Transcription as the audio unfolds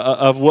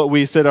of what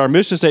we said our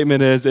mission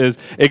statement is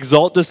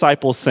exalt,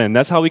 disciple, send.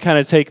 That's how we kind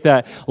of take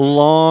that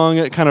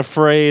long kind of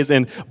phrase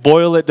and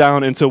boil it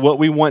down into what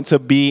we want to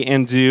be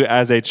and do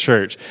as a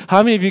church.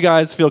 How many of you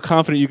guys feel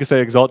confident you can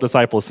say exalt,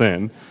 disciple,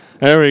 send?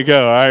 There we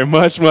go. All right,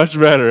 much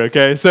better,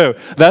 okay? So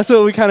that's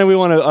what we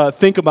want to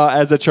think about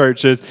as a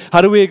church is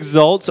how do we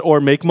exalt or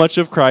make much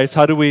of Christ?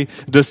 How do we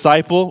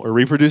disciple or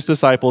reproduce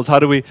disciples? How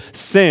do we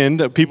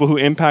send people who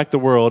impact the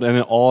world? And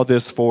then all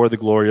this for the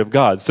glory of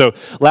God. So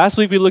last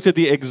week we looked at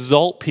the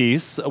exalt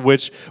piece,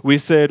 which we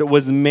said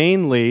was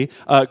mainly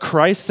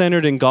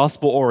Christ-centered and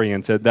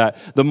gospel-oriented, that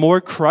the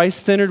more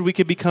Christ-centered we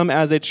could become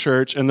as a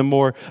church and the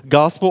more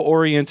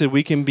gospel-oriented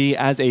we can be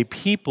as a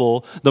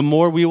people, the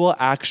more we will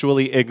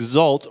actually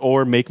exalt or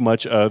make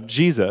much of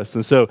Jesus.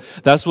 And so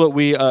that's what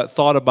we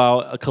thought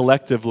about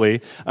collectively.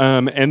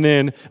 And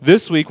then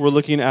this week we're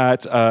looking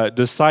at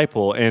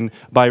disciple, and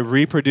by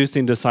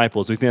reproducing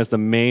disciples, we think that's the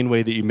main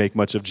way that you make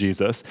much of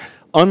Jesus.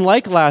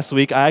 Unlike last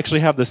week, I actually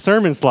have the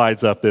sermon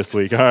slides up this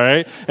week, all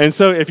right? And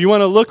so if you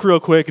want to look real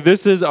quick,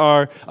 this is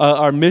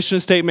our mission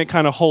statement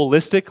kind of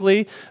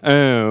holistically.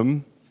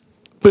 Boom.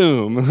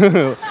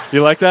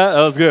 You like that?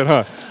 That was good,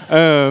 huh?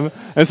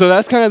 And so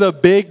that's kind of the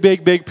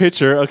big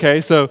picture,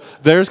 okay? So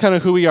there's kind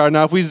of who we are.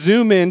 Now, if we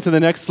zoom in to the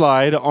next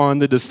slide on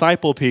the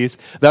disciple piece,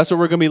 that's what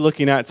we're going to be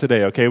looking at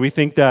today, okay? We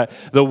think that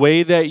the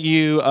way that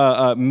you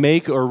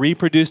make or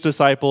reproduce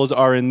disciples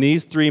are in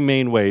these three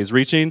main ways: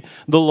 reaching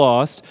the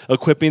lost,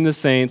 equipping the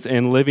saints,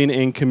 and living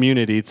in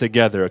community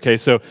together, okay?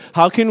 So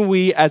how can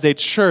we as a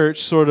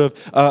church sort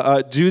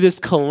of do this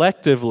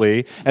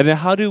collectively? And then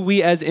how do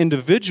we as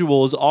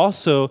individuals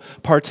also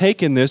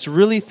partake in this,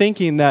 really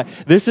thinking that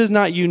this is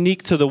not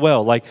unique to the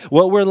well? Like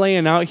what we're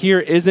laying out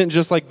here isn't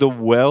just like the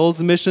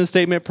well's mission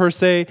statement per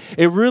se.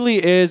 It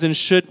really is and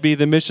should be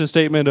the mission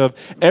statement of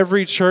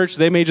every church.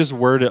 They may just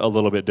word it a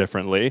little bit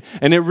differently.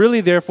 And it really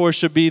therefore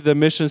should be the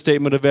mission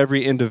statement of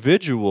every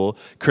individual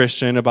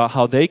Christian about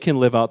how they can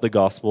live out the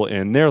gospel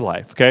in their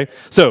life, okay?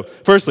 So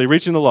firstly,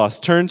 reaching the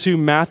lost. Turn to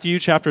Matthew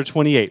chapter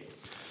 28.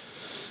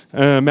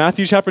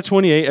 Matthew chapter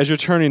 28, as you're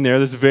turning there,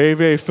 this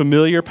very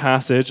familiar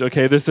passage,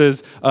 okay? This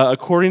is,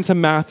 according to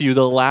Matthew,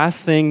 the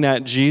last thing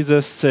that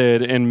Jesus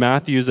said in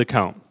Matthew's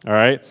account, all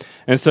right?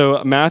 And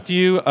so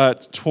Matthew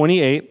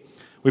 28,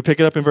 we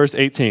pick it up in verse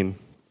 18.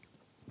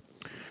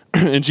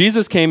 And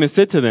Jesus came and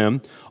said to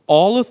them,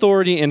 "All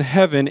authority in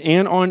heaven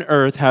and on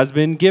earth has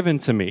been given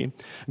to me.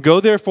 Go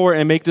therefore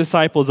and make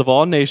disciples of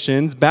all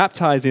nations,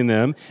 baptizing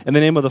them in the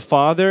name of the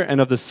Father and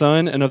of the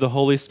Son and of the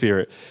Holy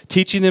Spirit,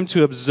 teaching them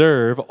to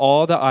observe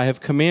all that I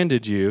have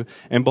commanded you.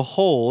 And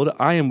behold,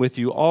 I am with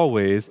you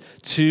always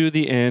to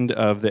the end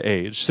of the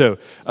age." So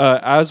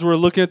as we're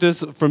looking at this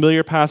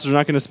familiar passage, we're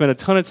not going to spend a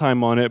ton of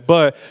time on it,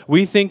 but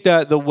we think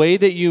that the way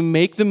that you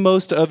make the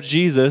most of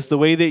Jesus, the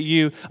way that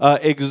you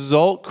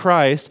exalt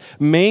Christ,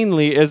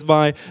 mainly is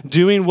by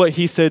doing what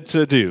he said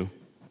to do,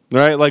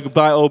 right? Like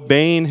by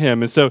obeying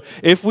him. And so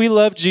if we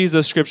love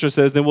Jesus, Scripture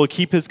says, then we'll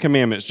keep his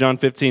commandments. John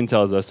 15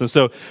 tells us. And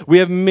so we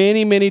have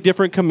many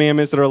different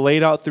commandments that are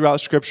laid out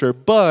throughout Scripture,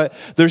 but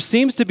there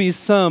seems to be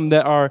some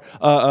that are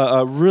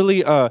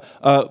really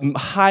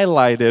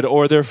highlighted,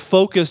 or they're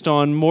focused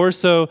on more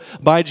so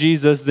by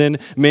Jesus than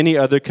many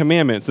other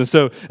commandments. And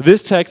so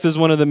this text is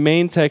one of the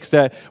main texts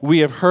that we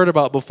have heard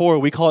about before.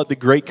 We call it the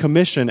Great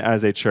Commission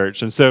as a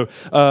church. And so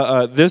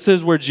this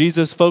is where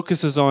Jesus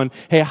focuses on,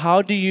 hey,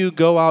 how do you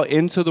go out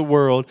into the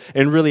world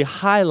and really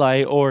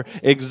highlight or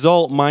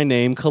exalt my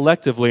name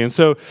collectively? And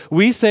so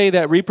we say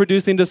that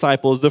reproducing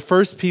disciples, the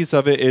first piece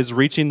of it is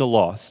reaching the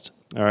lost.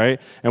 All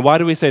right? And why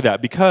do we say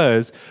that?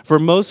 Because for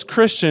most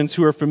Christians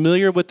who are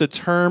familiar with the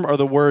term or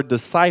the word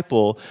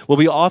disciple, what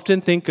we often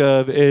think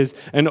of is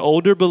an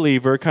older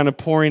believer kind of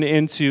pouring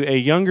into a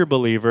younger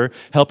believer,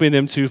 helping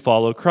them to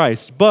follow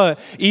Christ. But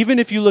even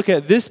if you look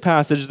at this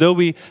passage, though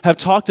we have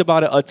talked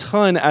about it a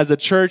ton as a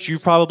church,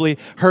 you've probably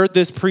heard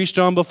this preached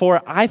on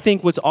before, I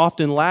think what's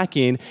often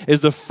lacking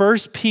is the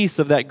first piece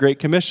of that Great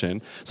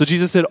Commission. So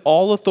Jesus said,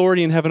 "All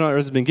authority in heaven and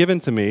earth has been given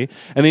to me."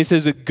 And then he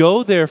says,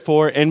 "Go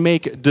therefore and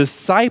make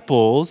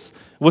disciples."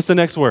 What's the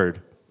next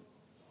word?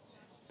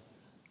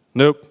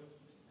 Nope.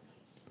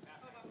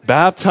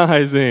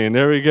 Baptizing.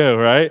 There we go,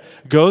 right?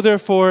 Go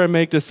therefore and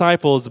make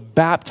disciples.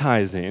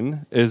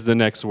 Baptizing is the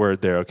next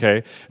word there,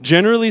 okay?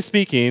 Generally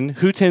speaking,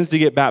 who tends to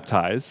get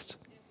baptized?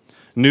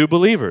 New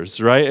believers,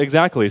 right?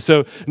 Exactly.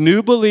 So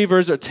new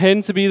believers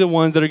tend to be the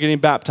ones that are getting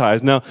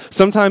baptized. Now,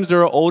 sometimes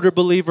there are older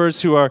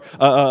believers who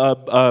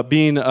are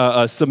being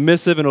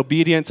submissive and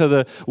obedient to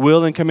the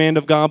will and command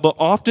of God, but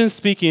often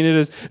speaking, it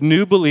is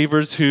new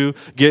believers who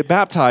get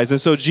baptized. And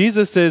so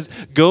Jesus says,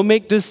 go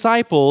make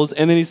disciples,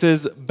 and then he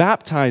says,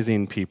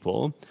 baptizing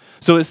people.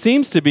 So it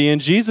seems to be in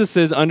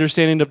Jesus'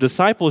 understanding of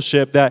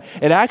discipleship that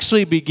it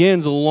actually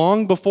begins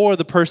long before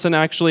the person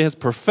actually has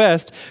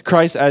professed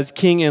Christ as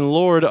King and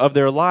Lord of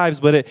their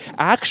lives, but it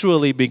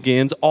actually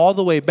begins all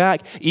the way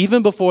back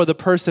even before the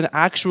person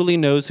actually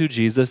knows who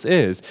Jesus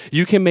is.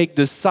 You can make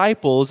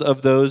disciples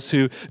of those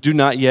who do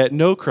not yet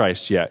know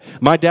Christ yet.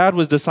 My dad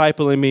was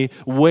discipling me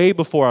way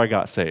before I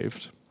got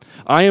saved.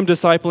 I am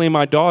discipling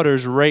my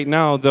daughters right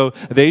now, though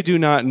they do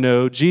not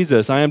know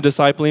Jesus. I am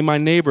discipling my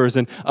neighbors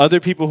and other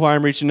people who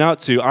I'm reaching out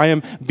to. I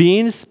am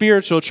being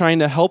spiritual, trying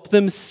to help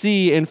them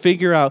see and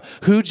figure out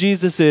who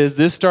Jesus is.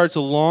 This starts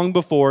long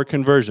before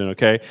conversion,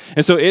 okay?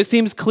 And so it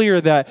seems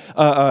clear that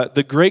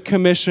the Great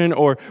Commission,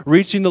 or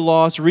reaching the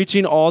lost,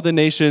 reaching all the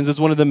nations, is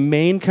one of the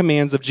main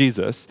commands of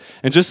Jesus.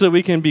 And just so that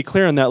we can be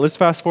clear on that, let's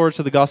fast forward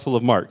to the Gospel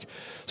of Mark.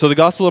 So the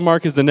Gospel of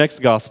Mark is the next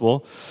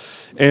gospel.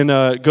 And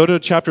go to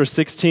chapter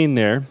 16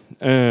 there.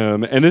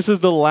 And this is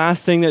the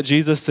last thing that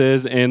Jesus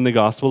says in the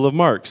Gospel of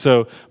Mark.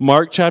 So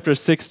Mark chapter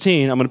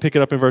 16, I'm going to pick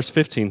it up in verse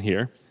 15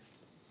 here.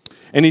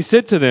 And he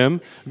said to them,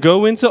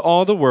 "Go into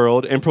all the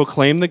world and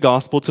proclaim the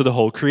gospel to the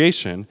whole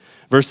creation."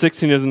 Verse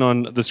 16 isn't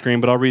on the screen,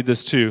 but I'll read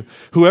this too.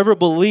 "Whoever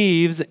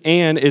believes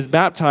and is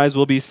baptized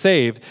will be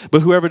saved,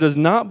 but whoever does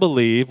not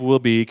believe will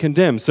be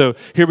condemned." So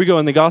here we go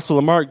in the Gospel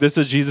of Mark. This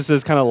is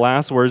Jesus' kind of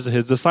last words to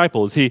his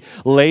disciples. He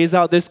lays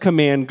out this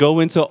command: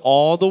 go into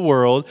all the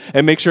world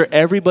and make sure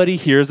everybody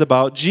hears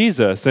about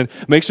Jesus, and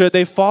make sure that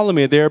they follow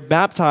me, they're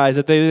baptized,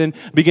 that they then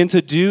begin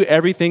to do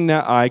everything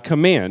that I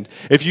command.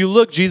 If you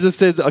look, Jesus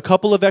says a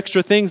couple of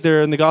extra things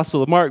there in the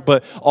Gospel of Mark,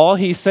 but all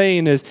he's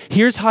saying is,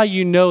 here's how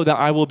you know that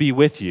I will be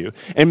with you.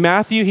 In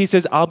Matthew, he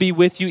says, I'll be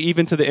with you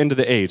even to the end of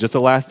the age. That's the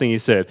last thing he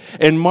said.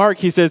 In Mark,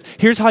 he says,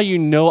 here's how you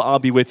know I'll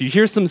be with you.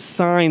 Here's some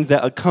signs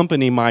that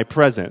accompany my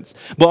presence.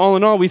 But all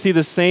in all, we see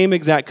the same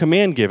exact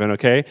command given,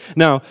 okay?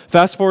 Now,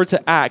 fast forward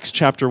to Acts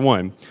chapter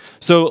 1.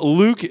 So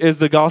Luke is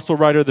the gospel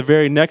writer of the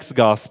very next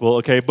gospel,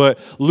 okay? But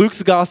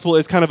Luke's gospel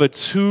is kind of a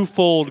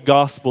twofold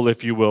gospel,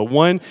 if you will.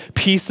 One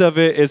piece of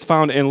it is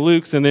found in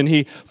Luke's, and then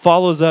he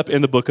follows up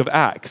in the book of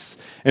Acts.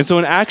 And so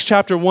in Acts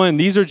chapter 1,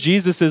 these are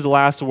Jesus'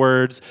 last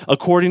words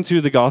according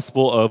to the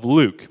gospel of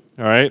Luke,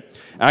 all right?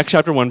 Acts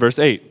chapter 1, verse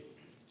 8.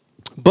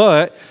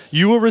 "But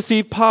you will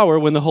receive power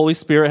when the Holy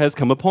Spirit has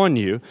come upon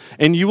you,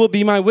 and you will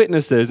be my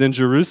witnesses in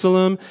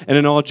Jerusalem and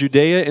in all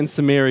Judea and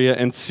Samaria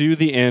and to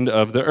the end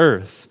of the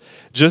earth."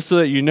 Just so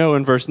that you know,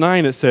 in verse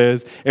 9 it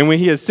says, "And when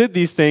he had said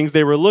these things,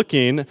 they were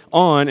looking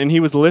on, and he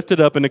was lifted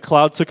up, and a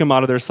cloud took him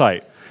out of their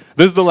sight."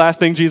 This is the last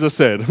thing Jesus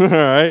said, all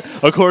right?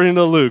 According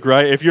to Luke,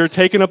 right? If you're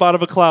taken up out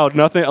of a cloud,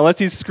 nothing, unless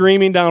he's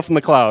screaming down from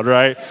the cloud,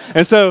 right?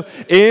 And so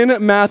in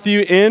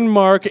Matthew, in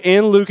Mark,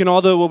 in Luke, and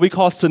all the what we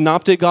call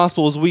synoptic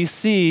gospels, we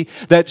see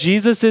that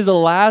Jesus'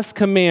 last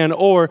command,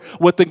 or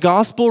what the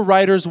gospel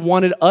writers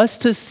wanted us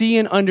to see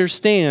and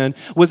understand,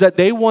 was that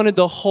they wanted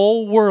the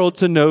whole world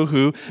to know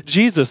who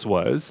Jesus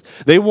was.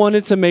 They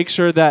wanted to make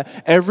sure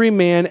that every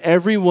man,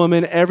 every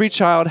woman, every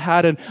child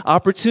had an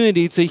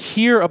opportunity to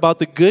hear about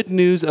the good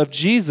news of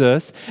Jesus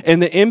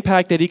and the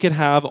impact that he could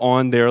have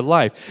on their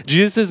life.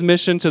 Jesus'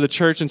 mission to the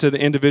church and to the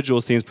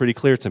individual seems pretty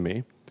clear to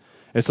me.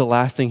 It's the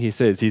last thing he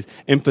says. He's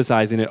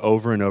emphasizing it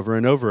over and over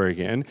and over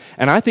again.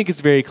 And I think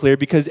it's very clear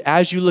because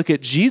as you look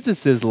at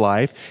Jesus'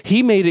 life,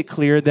 he made it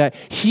clear that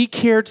he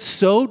cared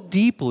so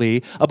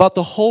deeply about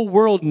the whole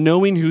world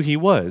knowing who he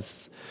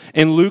was.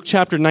 In Luke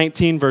chapter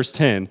 19, verse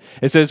 10,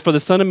 it says, "For the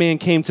Son of Man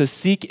came to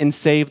seek and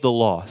save the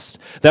lost."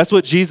 That's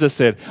what Jesus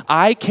said.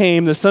 I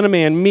came, the Son of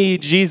Man, me,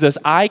 Jesus,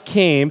 I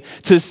came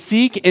to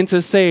seek and to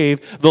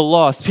save the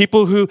lost.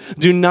 People who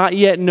do not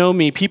yet know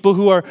me, people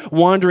who are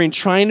wandering,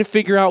 trying to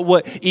figure out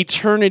what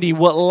eternity,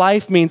 what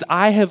life means.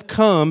 I have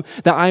come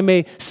that I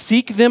may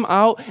seek them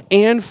out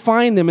and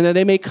find them, and that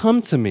they may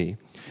come to me.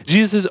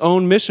 Jesus'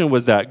 own mission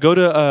was that. Go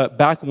to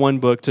back one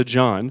book to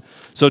John.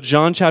 So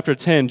John chapter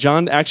 10,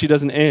 John actually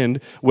doesn't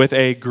end with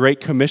a great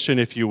commission,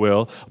 if you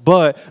will,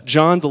 but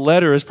John's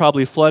letter is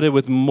probably flooded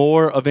with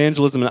more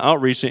evangelism and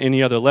outreach than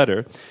any other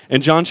letter.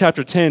 In John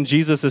chapter 10,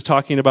 Jesus is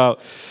talking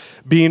about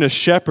being a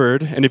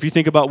shepherd, and if you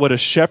think about what a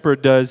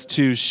shepherd does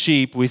to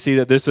sheep, we see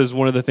that this is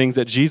one of the things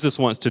that Jesus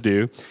wants to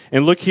do.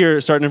 And look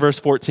here, starting in verse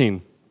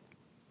 14.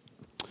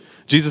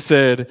 Jesus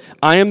said,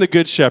 "I am the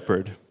good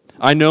shepherd.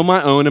 I know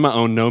my own, and my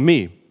own know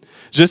me.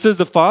 Just as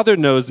the Father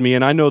knows me,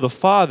 and I know the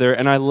Father,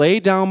 and I lay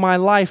down my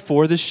life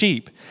for the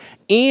sheep.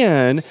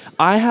 And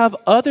I have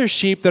other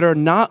sheep that are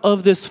not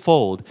of this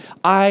fold.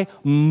 I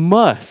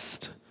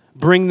must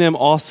bring them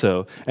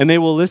also, and they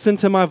will listen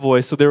to my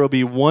voice, so there will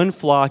be one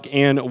flock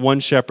and one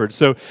shepherd."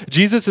 So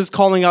Jesus is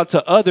calling out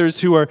to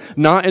others who are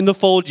not in the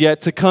fold yet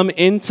to come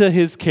into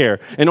his care.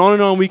 And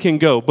on we can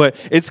go. But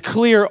it's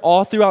clear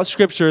all throughout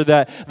Scripture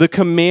that the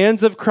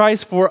commands of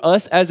Christ for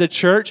us as a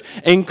church,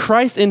 and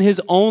Christ in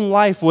his own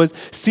life was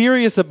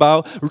serious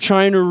about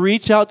trying to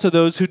reach out to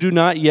those who do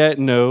not yet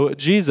know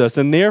Jesus.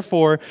 And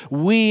therefore,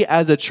 we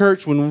as a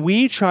church, when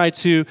we try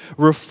to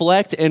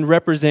reflect and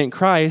represent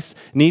Christ,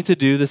 need to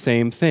do the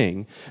same thing.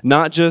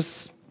 Not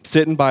just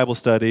sit in Bible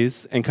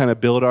studies and kind of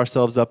build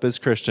ourselves up as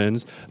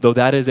Christians, though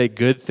that is a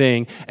good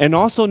thing, and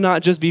also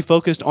not just be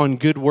focused on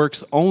good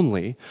works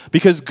only,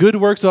 because good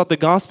works without the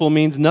gospel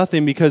means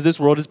nothing because this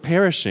world is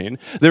perishing.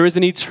 There is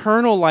an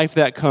eternal life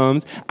that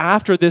comes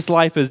after this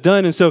life is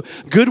done, and so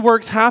good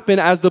works happen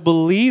as the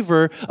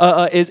believer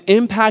is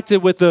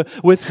impacted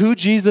with who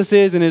Jesus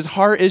is and his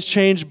heart is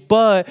changed,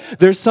 but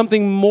there's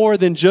something more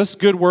than just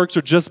good works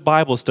or just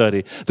Bible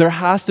study. There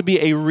has to be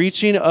a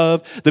reaching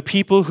of the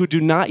people who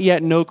do not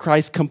yet know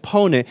Christ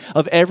component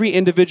of every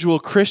individual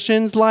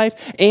Christian's life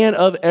and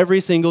of every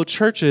single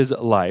church's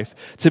life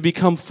to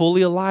become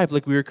fully alive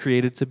like we were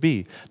created to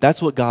be.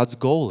 That's what God's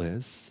goal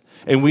is.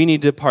 And we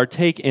need to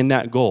partake in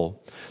that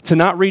goal. To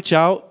not reach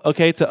out,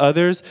 to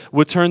others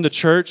would turn the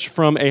church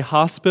from a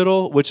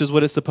hospital, which is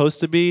what it's supposed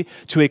to be,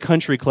 to a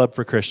country club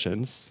for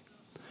Christians.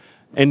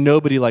 And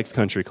nobody likes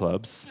country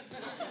clubs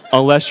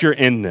unless you're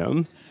in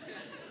them,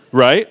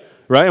 right?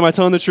 Right? Am I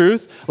telling the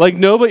truth? Like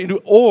nobody,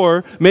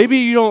 or maybe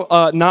you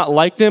don't not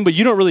like them, but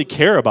you don't really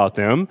care about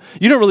them.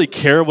 You don't really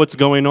care what's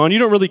going on. You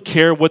don't really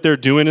care what they're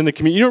doing in the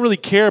community. You don't really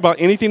care about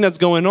anything that's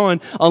going on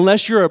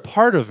unless you're a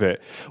part of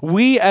it.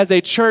 We as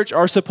a church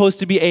are supposed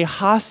to be a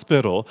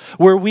hospital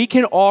where we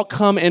can all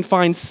come and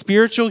find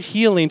spiritual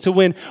healing to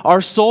when our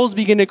souls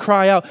begin to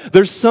cry out,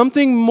 there's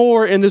something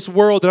more in this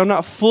world that I'm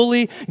not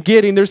fully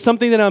getting. There's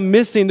something that I'm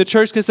missing. The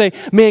church can say,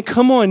 man,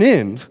 come on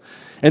in.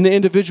 And the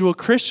individual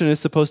Christian is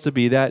supposed to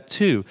be that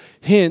too.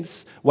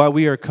 Hence, why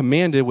we are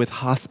commanded with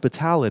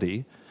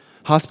hospitality.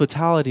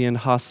 Hospitality and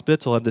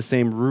hospital have the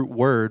same root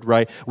word,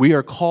 right? We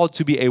are called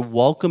to be a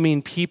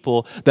welcoming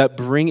people that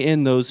bring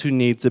in those who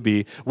need to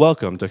be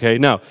welcomed, okay?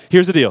 Now,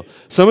 here's the deal.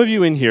 Some of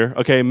you in here,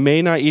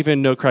 may not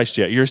even know Christ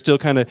yet. You're still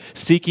kind of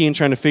seeking and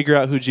trying to figure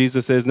out who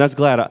Jesus is, and that's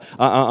glad.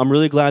 I'm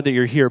really glad that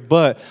you're here,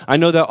 but I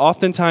know that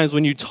oftentimes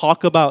when you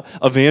talk about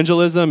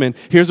evangelism and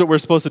here's what we're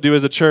supposed to do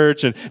as a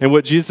church and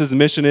what Jesus'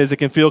 mission is, it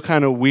can feel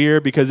kind of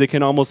weird because it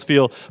can almost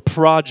feel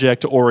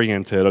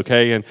project-oriented,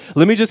 okay? And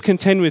let me just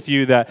contend with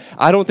you that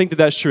I don't think that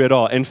that's true at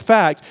all. In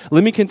fact,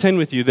 let me contend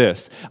with you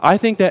this. I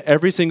think that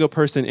every single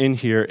person in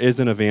here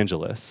is an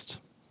evangelist.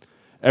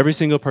 Every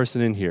single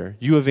person in here.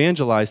 You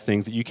evangelize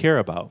things that you care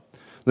about.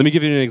 Let me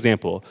give you an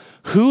example.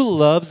 Who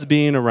loves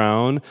being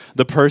around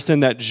the person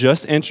that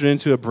just entered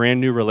into a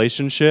brand new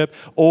relationship,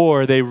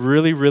 or they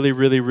really, really,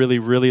 really, really,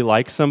 really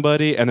like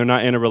somebody and they're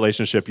not in a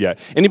relationship yet?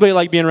 Anybody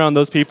like being around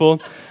those people?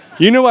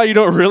 You know why you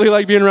don't really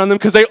like being around them?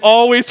 Because they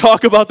always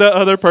talk about that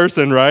other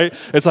person, right?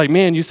 It's like,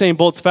 man, Usain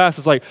Bolt's fast.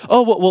 It's like,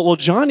 oh, well,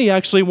 Johnny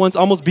actually once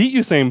almost beat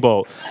Usain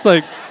Bolt. It's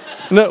like,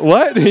 no,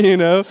 what?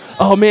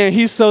 Oh, man,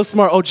 he's so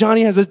smart. Oh,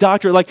 Johnny has his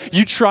doctorate. Like,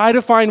 you try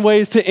to find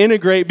ways to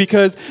integrate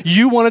because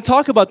you want to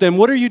talk about them.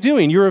 What are you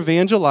doing? You're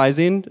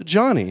evangelizing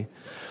Johnny.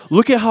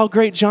 Look at how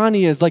great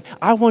Johnny is. Like,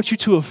 I want you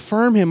to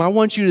affirm him. I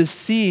want you to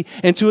see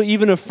and to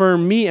even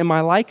affirm me and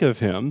my like of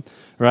him.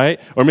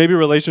 Right? Or maybe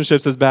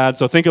relationships is bad,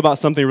 so think about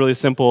something really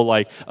simple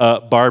like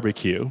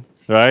barbecue,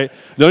 right?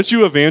 Don't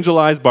you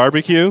evangelize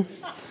barbecue?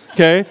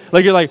 Okay?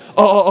 Like you're like,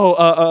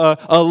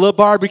 Le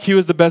Barbecue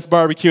is the best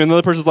barbecue, and the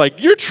other person's like,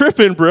 you're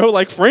tripping, bro.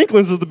 Like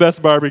Franklin's is the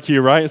best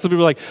barbecue, right? And some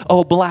people are like,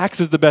 oh, Black's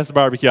is the best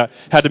barbecue. I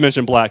had to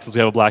mention Black's since we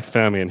have a Black's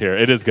family in here.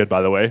 It is good,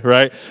 by the way,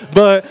 right?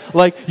 But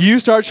like you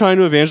start trying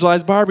to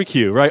evangelize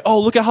barbecue, right? Oh,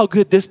 look at how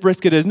good this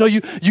brisket is. No,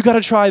 you got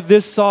to try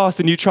this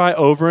sauce, and you try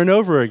over and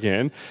over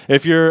again.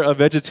 If you're a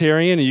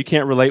vegetarian and you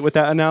can't relate with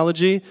that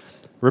analogy,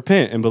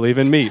 repent and believe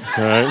in meat,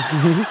 all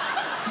right?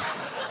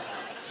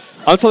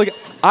 I'm telling you,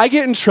 I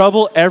get in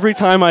trouble every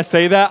time I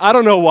say that. I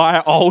don't know why I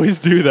always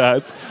do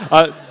that.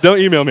 Don't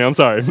email me, I'm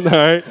sorry, all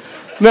right?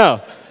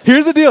 Now,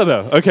 here's the deal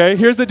though, okay?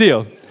 Here's the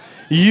deal.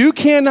 You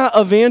cannot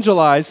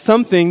evangelize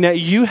something that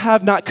you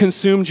have not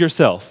consumed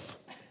yourself,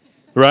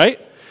 right?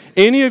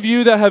 Any of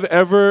you that have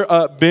ever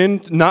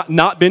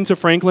not been to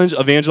Franklin's,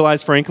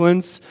 evangelize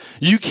Franklin's,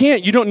 you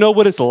don't know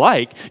what it's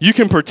like. You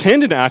can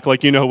pretend and act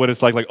like you know what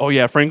it's like oh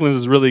yeah, Franklin's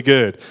is really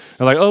good.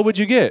 And like, oh, what'd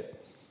you get?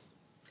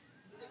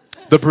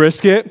 The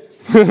brisket?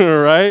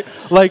 Right?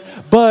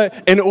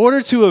 But in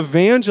order to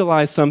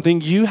evangelize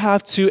something, you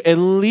have to at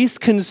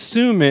least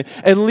consume it,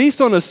 at least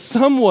on a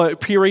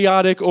somewhat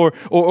periodic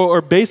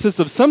or basis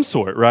of some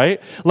sort, right?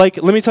 Like,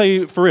 let me tell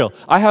you for real,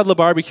 I had Le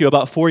Barbecue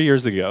about 4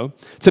 years ago.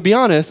 To be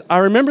honest, I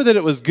remember that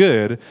it was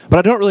good, but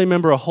I don't really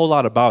remember a whole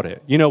lot about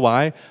it. You know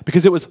why?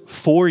 Because it was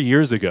 4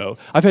 years ago.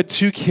 I've had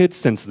 2 kids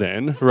since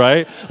then,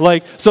 right?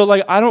 So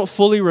I don't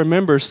fully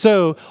remember.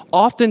 So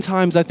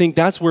oftentimes I think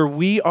that's where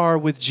we are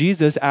with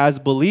Jesus as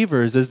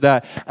believers, is that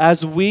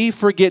as we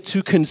forget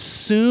to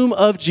consume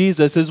of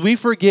Jesus, as we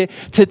forget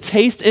to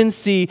taste and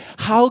see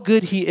how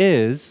good he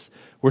is,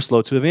 we're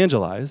slow to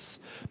evangelize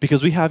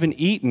because we haven't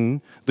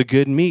eaten the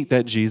good meat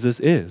that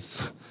Jesus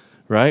is,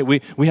 right?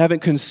 We haven't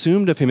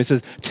consumed of him. It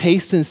says,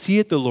 taste and see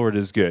it, the Lord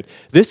is good.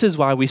 This is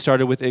why we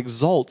started with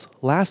Exalt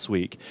last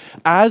week.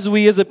 As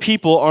we as a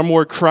people are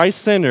more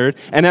Christ-centered,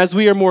 and as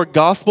we are more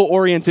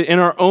gospel-oriented in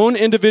our own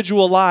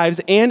individual lives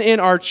and in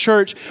our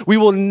church, we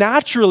will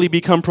naturally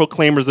become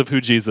proclaimers of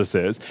who Jesus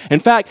is. In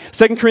fact,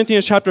 2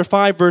 Corinthians chapter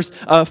 5, verse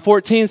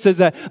 14 says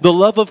that the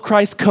love of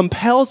Christ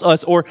compels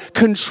us or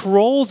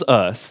controls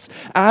us.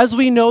 As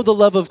we know the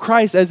love of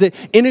Christ, as it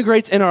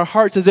integrates in our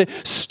hearts, as it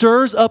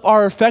stirs up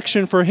our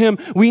affection for him,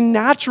 we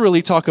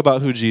naturally talk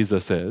about who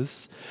Jesus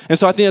is. And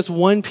so I think that's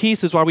one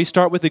piece is why we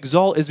start with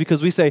Exalt, is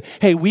because we say,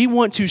 hey, we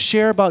want to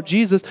share about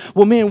Jesus.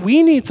 Well, man,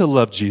 we need to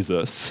love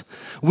Jesus.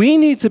 We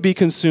need to be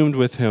consumed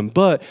with him.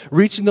 But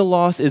reaching the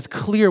lost is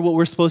clear what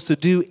we're supposed to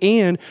do.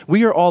 And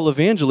we are all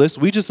evangelists.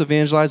 We just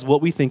evangelize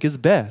what we think is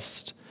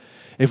best.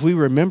 If we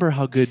remember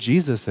how good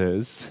Jesus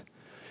is,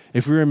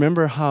 if we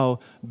remember how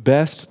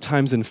best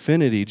times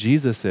infinity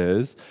Jesus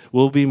is,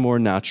 we'll be more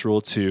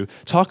natural to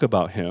talk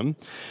about him.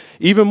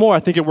 Even more, I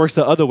think it works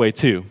the other way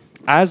too.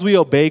 As we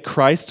obey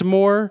Christ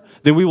more,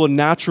 then we will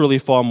naturally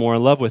fall more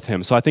in love with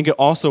him. So I think it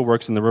also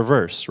works in the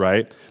reverse,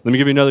 right? Let me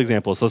give you another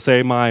example. So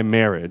say my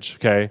marriage,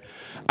 okay?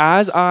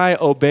 As I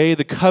obey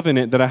the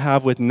covenant that I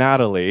have with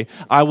Natalie,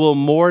 I will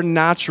more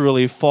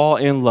naturally fall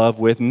in love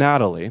with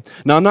Natalie.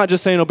 Now, I'm not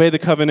just saying obey the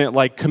covenant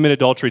like commit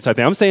adultery type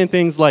thing. I'm saying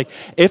things like,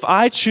 if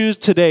I choose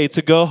today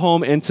to go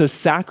home and to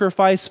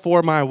sacrifice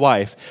for my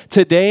wife,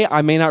 today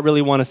I may not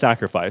really want to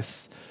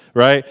sacrifice.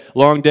 Right?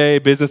 Long day,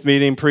 business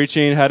meeting,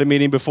 preaching, had a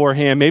meeting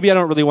beforehand. Maybe I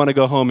don't really want to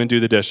go home and do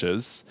the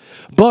dishes.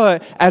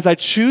 But as I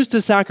choose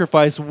to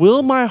sacrifice,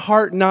 will my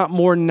heart not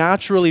more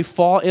naturally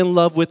fall in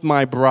love with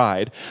my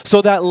bride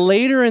so that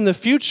later in the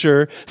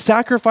future,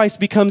 sacrifice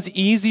becomes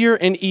easier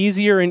and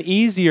easier and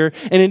easier,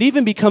 and it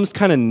even becomes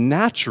kind of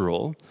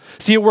natural?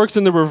 See, it works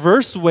in the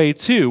reverse way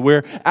too,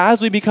 where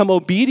as we become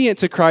obedient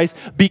to Christ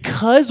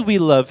because we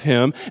love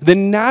him,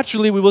 then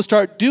naturally we will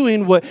start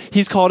doing what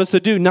he's called us to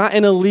do, not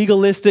in a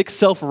legalistic,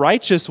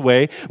 self-righteous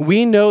way.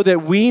 We know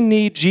that we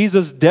need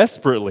Jesus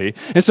desperately.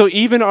 And so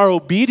even our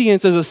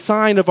obedience is a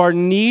sign of our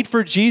need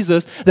for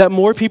Jesus, that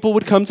more people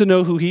would come to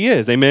know who he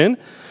is. Amen?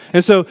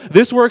 And so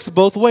this works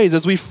both ways.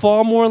 As we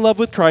fall more in love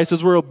with Christ,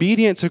 as we're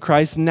obedient to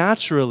Christ,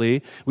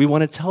 naturally, we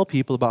want to tell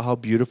people about how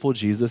beautiful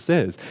Jesus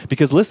is.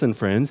 Because listen,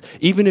 friends,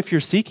 even if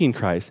you're seeking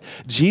Christ,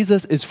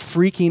 Jesus is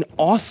freaking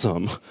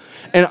awesome.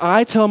 And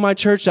I tell my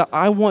church that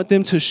I want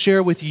them to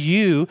share with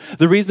you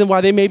the reason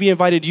why they maybe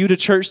invited you to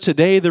church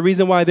today, the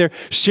reason why they're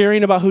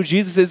sharing about who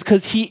Jesus is,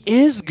 because he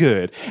is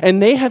good. And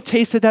they have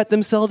tasted that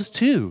themselves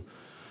too.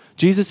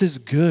 Jesus is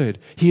good.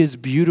 He is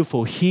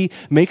beautiful. He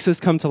makes us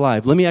come to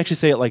life. Let me actually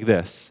say it like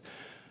this.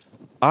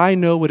 I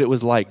know what it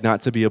was like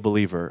not to be a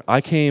believer.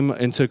 I came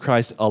into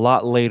Christ a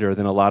lot later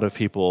than a lot of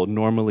people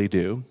normally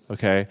do,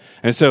 okay?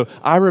 And so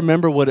I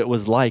remember what it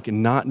was like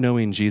not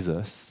knowing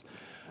Jesus.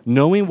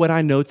 Knowing what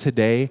I know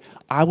today,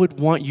 I would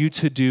want you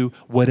to do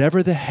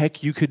whatever the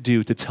heck you could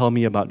do to tell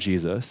me about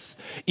Jesus.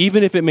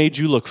 Even if it made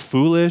you look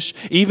foolish,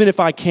 even if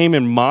I came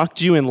and mocked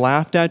you and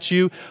laughed at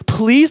you,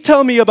 please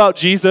tell me about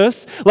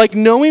Jesus. Like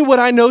knowing what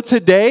I know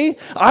today,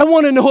 I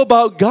want to know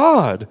about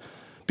God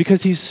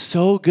because he's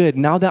so good.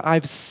 Now that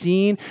I've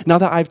seen, now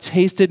that I've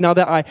tasted, now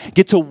that I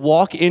get to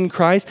walk in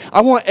Christ,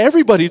 I want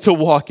everybody to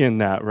walk in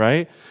that,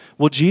 right?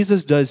 Well,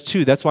 Jesus does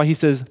too. That's why he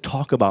says,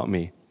 talk about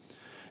me.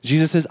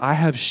 Jesus says, I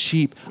have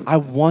sheep. I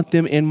want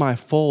them in my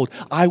fold.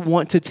 I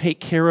want to take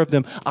care of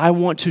them. I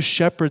want to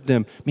shepherd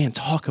them. Man,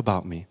 talk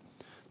about me.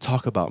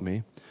 Talk about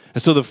me.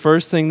 And so the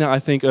first thing that I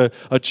think a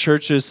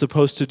church is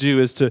supposed to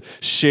do is to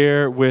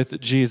share with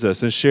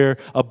Jesus and share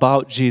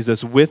about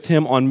Jesus, with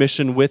him, on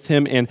mission with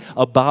him, and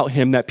about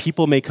him, that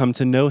people may come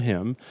to know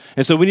him.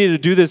 And so we need to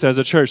do this as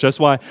a church. That's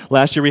why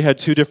last year we had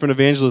 2 different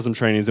evangelism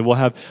trainings, and we'll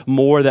have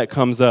more that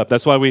comes up.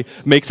 That's why we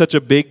make such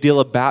a big deal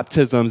of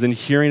baptisms and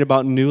hearing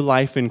about new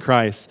life in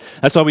Christ.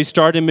 That's why we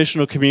start in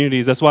missional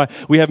communities. That's why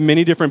we have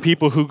many different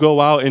people who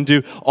go out and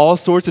do all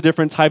sorts of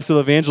different types of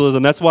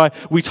evangelism. That's why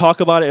we talk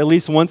about it at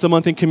least once a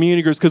month in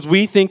community groups, because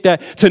we think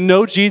that to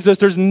know Jesus,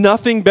 there's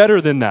nothing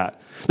better than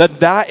that.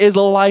 That is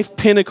a life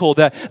pinnacle,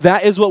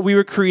 that is what we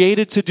were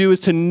created to do, is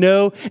to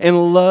know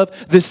and love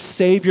the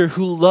Savior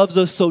who loves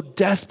us so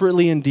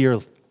desperately and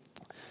dearly.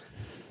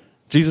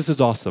 Jesus is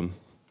awesome.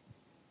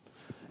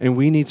 And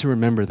we need to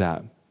remember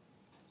that.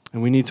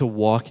 And we need to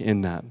walk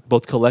in that,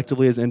 both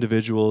collectively as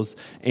individuals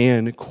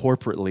and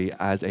corporately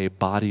as a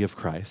body of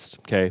Christ,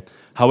 okay?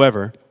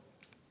 However,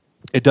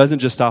 it doesn't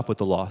just stop with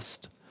the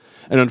lost.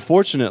 And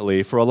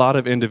unfortunately, for a lot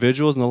of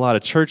individuals and a lot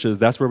of churches,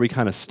 that's where we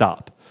kind of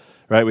stop,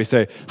 right? We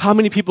say, how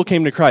many people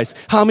came to Christ?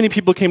 How many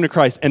people came to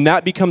Christ? And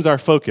that becomes our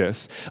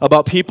focus,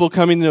 about people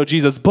coming to know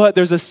Jesus. But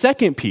there's a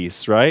second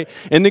piece, right?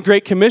 In the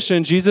Great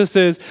Commission, Jesus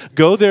says,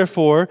 go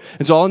therefore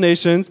into all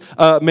nations,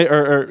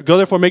 go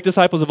therefore make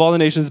disciples of all the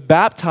nations,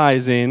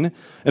 baptizing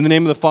in the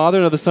name of the Father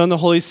and of the Son and the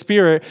Holy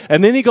Spirit.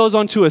 And then he goes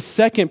on to a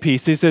second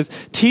piece. He says,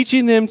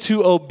 teaching them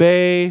to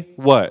obey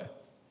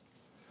what?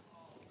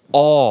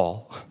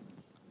 All.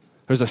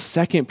 There's a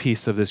second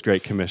piece of this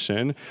Great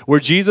Commission where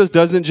Jesus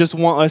doesn't just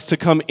want us to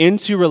come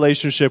into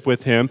relationship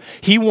with him.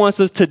 He wants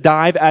us to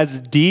dive as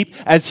deep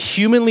as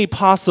humanly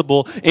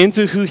possible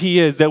into who he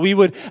is, that we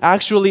would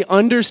actually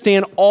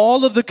understand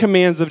all of the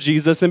commands of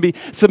Jesus and be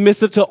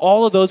submissive to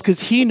all of those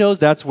because he knows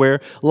that's where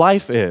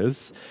life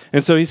is.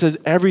 And so he says,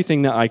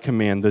 everything that I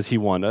command does he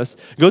want us.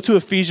 Go to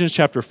Ephesians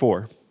chapter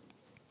 4.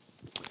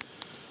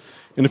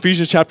 In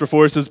Ephesians chapter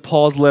 4, it says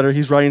Paul's letter,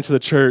 he's writing to the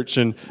church.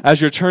 And as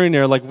you're turning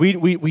there, like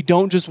we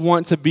don't just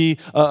want to be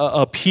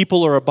a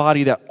people or a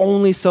body that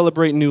only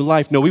celebrate new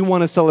life. No, we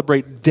want to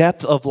celebrate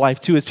depth of life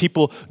too as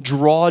people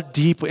draw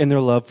deep in their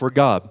love for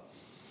God.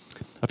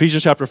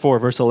 Ephesians chapter 4,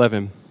 verse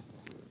 11.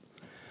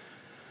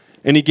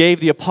 And he gave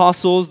the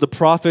apostles, the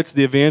prophets,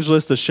 the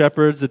evangelists, the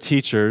shepherds, the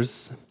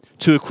teachers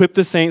to equip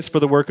the saints for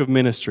the work of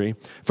ministry,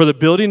 for the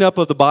building up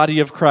of the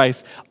body of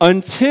Christ,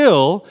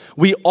 until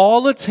we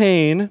all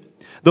attain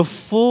the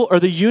full or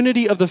the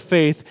unity of the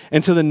faith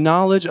and to the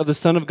knowledge of the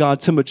Son of God,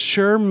 to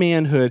mature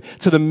manhood,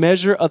 to the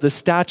measure of the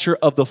stature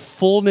of the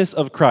fullness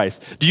of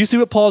Christ. Do you see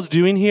what Paul's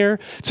doing here?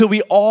 Till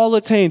we all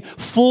attain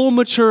full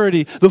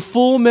maturity, the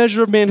full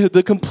measure of manhood,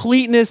 the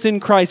completeness in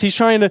Christ. He's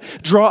trying to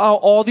draw out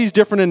all these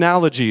different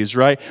analogies,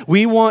 right?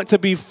 We want to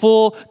be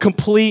full,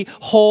 complete,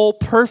 whole,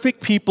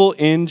 perfect people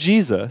in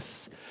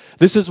Jesus.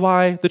 This is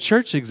why the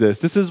church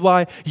exists. This is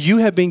why you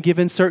have been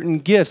given certain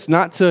gifts,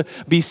 not to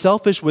be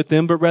selfish with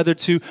them, but rather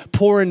to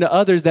pour into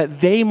others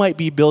that they might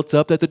be built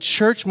up, that the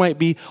church might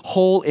be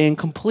whole and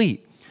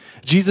complete.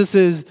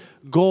 Jesus'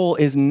 goal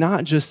is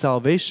not just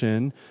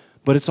salvation,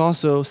 but it's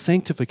also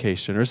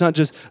sanctification. Or it's not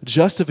just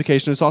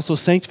justification, it's also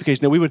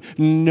sanctification, that we would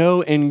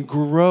know and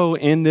grow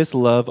in this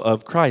love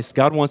of Christ.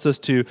 God wants us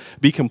to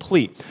be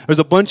complete. There's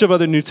a bunch of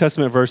other New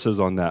Testament verses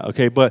on that,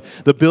 okay? But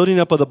the building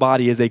up of the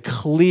body is a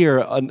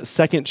clear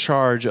second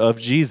charge of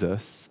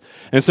Jesus.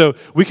 And so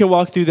we can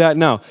walk through that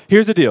now.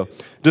 Here's the deal.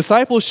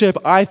 Discipleship,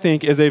 I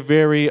think, is a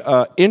very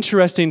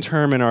interesting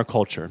term in our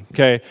culture,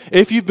 okay?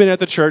 If you've been at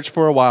the church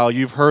for a while,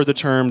 you've heard the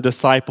term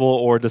disciple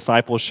or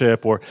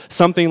discipleship or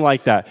something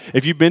like that.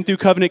 If you've been through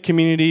covenant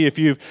community, if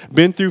you've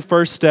been through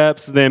first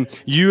steps, then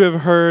you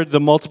have heard the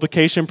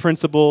multiplication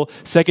principle,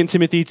 2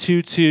 Timothy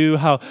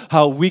 2:2,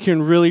 how we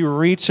can really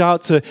reach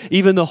out to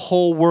even the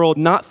whole world,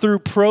 not through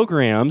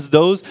programs.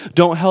 Those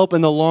don't help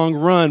in the long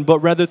run, but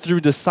rather through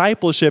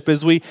discipleship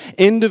as we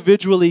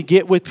individually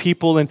get with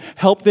people and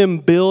help them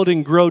build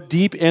and grow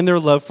deep in their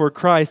love for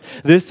Christ.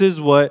 This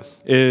is what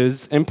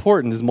is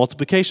important, is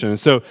multiplication. And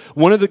so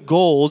one of the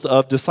goals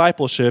of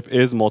discipleship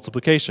is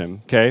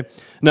multiplication, okay?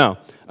 Now,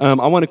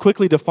 I want to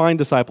quickly define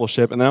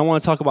discipleship, and then I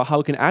want to talk about how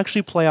it can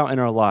actually play out in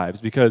our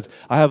lives, because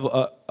I have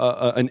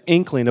an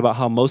inkling about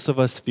how most of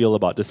us feel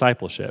about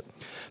discipleship.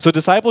 So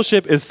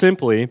discipleship is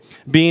simply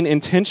being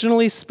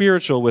intentionally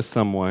spiritual with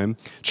someone,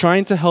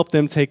 trying to help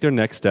them take their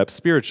next step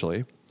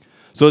spiritually.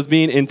 So it's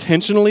being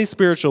intentionally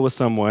spiritual with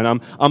someone.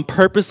 I'm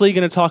purposely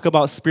going to talk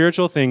about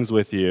spiritual things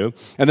with you,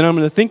 and then I'm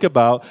going to think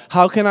about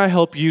how can I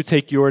help you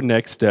take your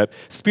next step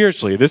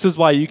spiritually. This is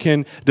why you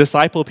can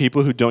disciple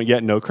people who don't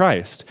yet know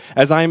Christ.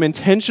 As I am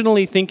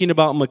intentionally thinking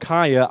about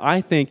Micaiah, I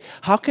think,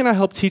 how can I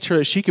help teach her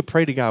that she could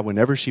pray to God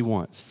whenever she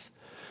wants?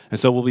 And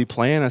so we'll be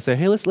praying. I say,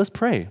 hey, let's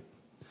pray.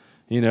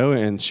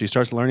 And she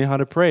starts learning how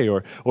to pray.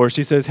 Or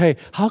she says, hey,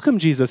 how come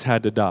Jesus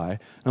had to die?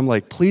 I'm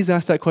like, please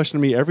ask that question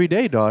to me every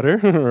day, daughter,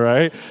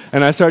 right?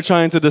 And I start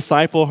trying to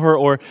disciple her.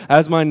 Or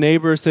as my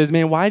neighbor says,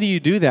 man, why do you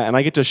do that? And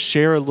I get to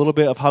share a little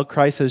bit of how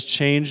Christ has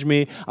changed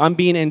me. I'm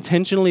being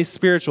intentionally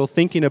spiritual,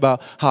 thinking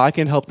about how I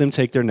can help them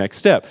take their next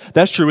step.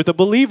 That's true with a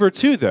believer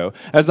too, though.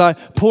 As I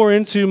pour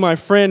into my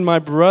friend, my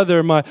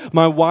brother, my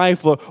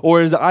wife,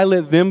 or as I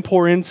let them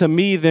pour into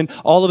me, then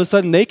all of a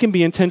sudden they can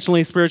be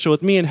intentionally spiritual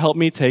with me and help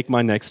me take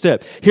my next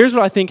step. Here's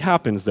what I think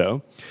happens,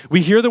 though.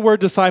 We hear the word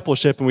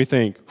discipleship and we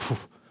think,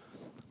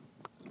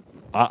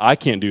 I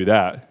can't do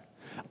that.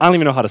 I don't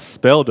even know how to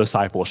spell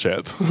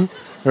discipleship,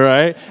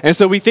 right? And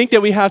so we think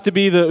that we have to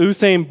be the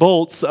Usain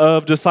Bolts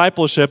of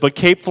discipleship, a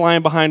cape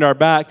flying behind our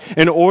back,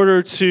 in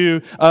order to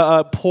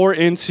pour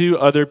into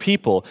other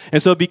people.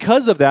 And so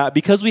because of that,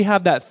 because we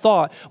have that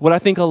thought, what I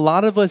think a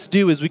lot of us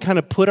do is we kind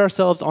of put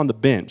ourselves on the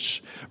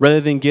bench rather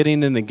than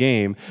getting in the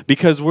game,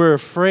 because we're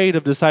afraid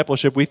of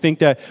discipleship. We think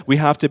that we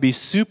have to be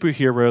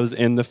superheroes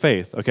in the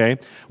faith, okay?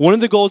 One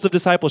of the goals of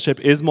discipleship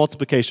is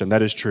multiplication.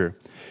 That is true.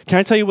 Can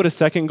I tell you what a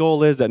second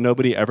goal is that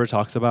nobody ever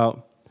talks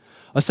about?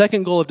 A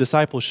second goal of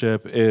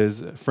discipleship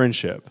is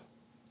friendship,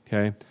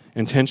 okay?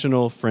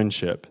 Intentional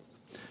friendship.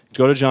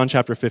 Go to John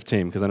chapter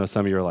 15, because I know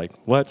some of you are like,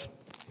 what?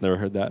 Never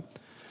heard that.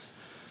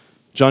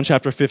 John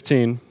chapter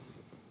 15.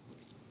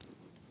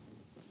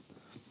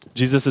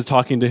 Jesus is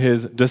talking to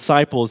his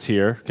disciples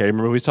here, okay?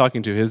 Remember who he's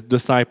talking to, his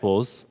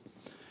disciples.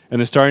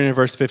 And then starting in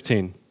verse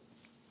 15.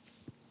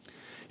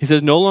 He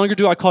says, no longer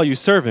do I call you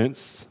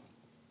servants,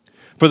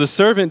 for the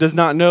servant does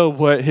not know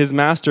what his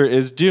master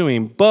is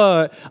doing,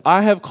 but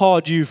I have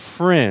called you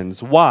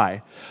friends.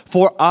 Why?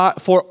 For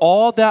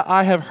all that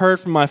I have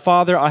heard from my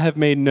Father, I have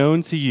made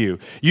known to you.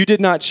 You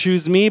did not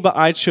choose me, but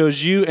I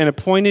chose you and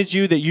appointed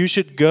you that you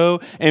should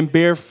go and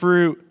bear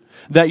fruit,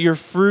 that your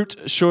fruit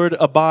should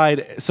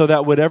abide, so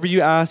that whatever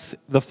you ask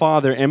the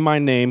Father in my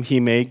name, he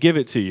may give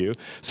it to you.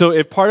 So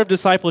if part of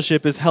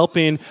discipleship is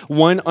helping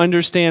one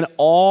understand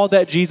all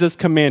that Jesus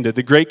commanded,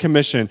 the Great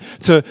Commission,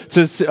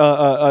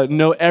 to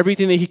know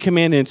everything that he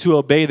commanded and to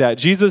obey that.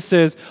 Jesus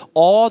says,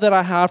 all that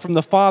I have from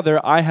the Father,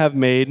 I have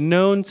made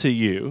known to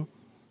you.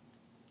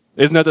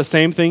 Isn't that the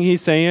same thing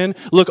he's saying?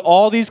 Look,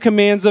 all these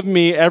commands of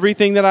me,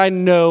 everything that I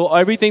know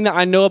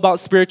about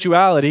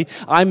spirituality,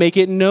 I make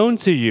it known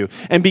to you.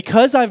 And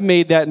because I've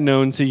made that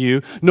known to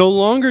you, no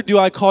longer do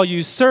I call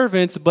you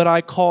servants, but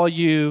I call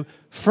you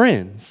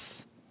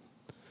friends.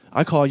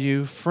 I call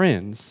you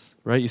friends,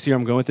 right? You see where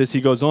I'm going with this? He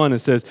goes on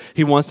and says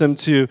he wants them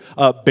to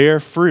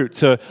bear fruit,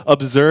 to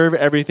observe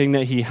everything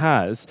that he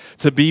has,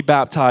 to be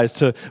baptized,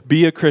 to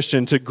be a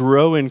Christian, to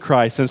grow in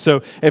Christ. And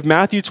so if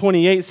Matthew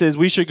 28 says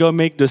we should go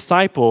make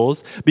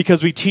disciples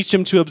because we teach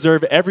them to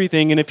observe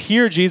everything, and if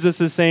here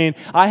Jesus is saying,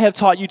 I have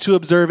taught you to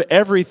observe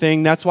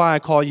everything, that's why I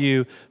call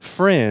you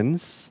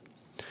friends,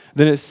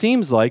 then it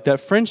seems like that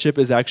friendship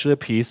is actually a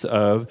piece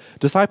of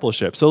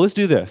discipleship. So let's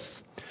do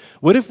this.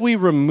 What if we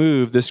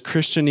remove this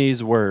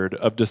Christianese word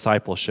of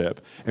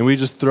discipleship and we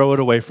just throw it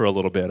away for a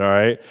little bit, all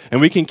right?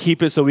 And we can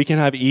keep it so we can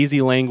have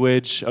easy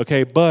language,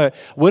 okay? But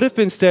what if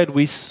instead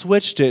we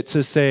switched it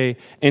to say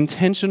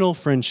intentional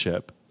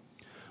friendship?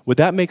 Would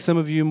that make some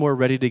of you more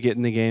ready to get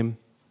in the game?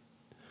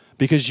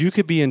 Because you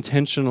could be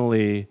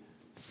intentionally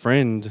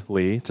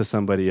friendly to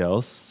somebody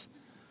else.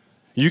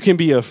 You can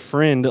be a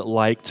friend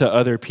like to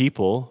other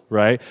people,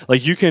 right?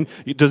 Like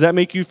does that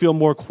make you feel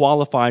more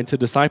qualified to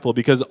disciple?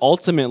 Because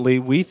ultimately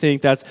we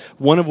think that's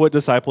one of what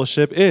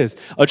discipleship is.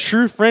 A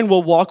true friend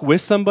will walk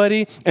with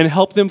somebody and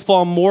help them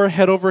fall more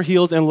head over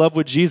heels in love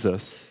with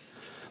Jesus.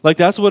 Like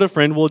that's what a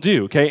friend will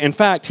do, okay? In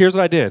fact, here's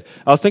what I did.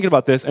 I was thinking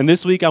about this, and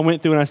this week I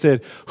went through and I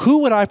said, who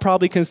would I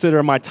probably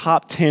consider my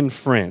top 10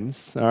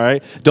 friends, all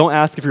right? Don't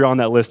ask if you're on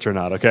that list or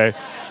not, okay?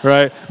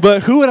 Right?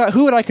 But who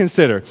would I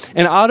consider?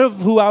 And out of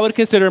who I would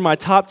consider my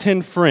top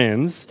 10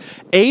 friends,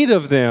 8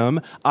 of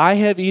them I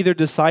have either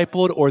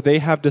discipled or they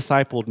have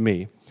discipled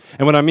me.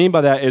 And what I mean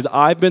by that is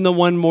I've been the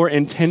one more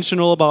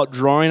intentional about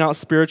drawing out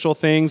spiritual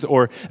things,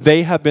 or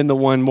they have been the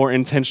one more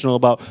intentional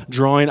about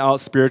drawing out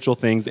spiritual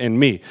things in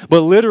me.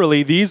 But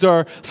literally, these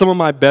are some of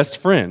my best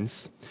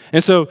friends.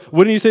 And so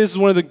wouldn't you say this is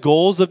one of the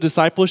goals of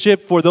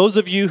discipleship? For those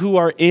of you who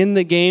are in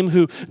the game,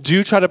 who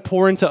do try to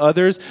pour into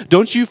others,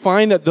 don't you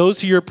find that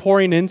those who you're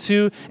pouring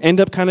into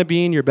end up kind of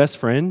being your best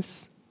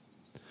friends?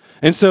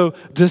 And so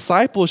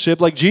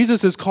discipleship, like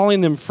Jesus is calling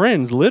them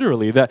friends,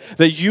 literally, that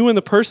you and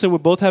the person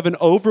would both have an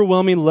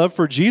overwhelming love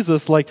for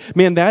Jesus. Like,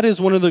 man, that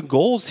is one of the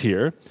goals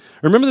here.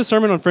 Remember the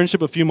sermon on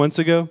friendship a few months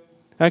ago?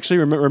 Actually,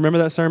 remember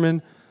that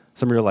sermon?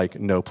 Some of you are like,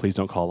 no, please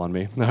don't call on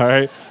me. All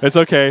right? It's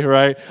okay,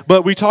 right?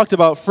 But we talked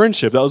about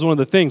friendship. That was one of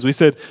the things. We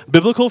said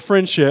biblical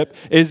friendship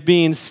is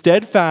being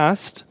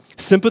steadfast,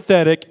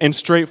 sympathetic, and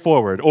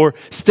straightforward. Or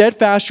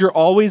steadfast, you're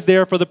always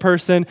there for the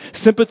person.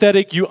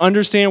 Sympathetic, you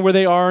understand where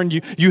they are and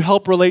you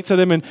help relate to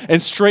them.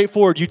 And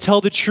straightforward, you tell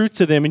the truth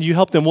to them and you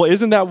help them. Well,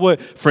 isn't that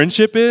what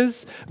friendship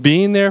is?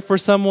 Being there for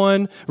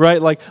someone,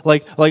 right?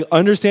 Like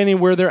understanding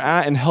where they're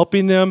at and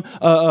helping them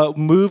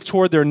move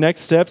toward their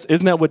next steps.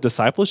 Isn't that what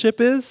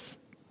discipleship is?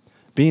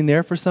 Being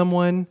there for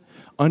someone,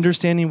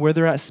 understanding where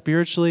they're at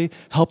spiritually,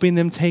 helping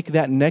them take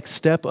that next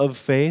step of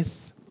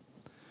faith.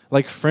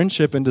 Like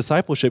friendship and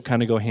discipleship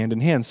kind of go hand in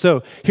hand.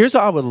 So here's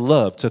what I would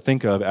love to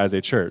think of as a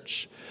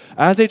church.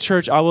 As a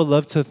church, I would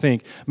love to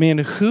think, man,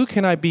 who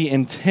can I be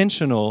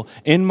intentional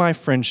in my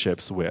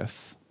friendships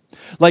with?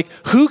 Like,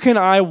 who can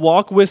I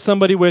walk with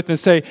somebody with and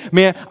say,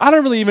 man, I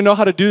don't really even know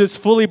how to do this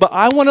fully, but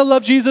I want to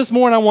love Jesus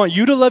more and I want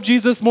you to love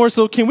Jesus more,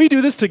 so can we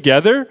do this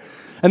together?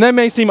 And that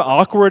may seem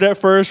awkward at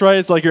first, right?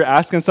 It's like you're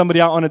asking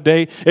somebody out on a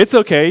date. It's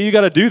okay. You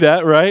got to do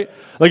that, right?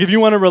 Like if you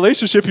want a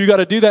relationship, you got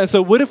to do that. And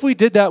so what if we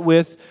did that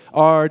with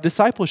our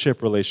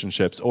discipleship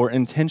relationships or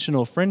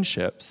intentional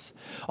friendships?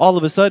 All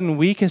of a sudden,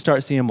 we can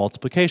start seeing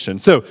multiplication.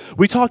 So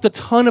we talked a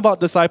ton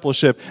about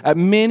discipleship at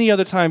many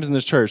other times in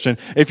this church. And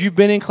if you've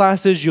been in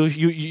classes,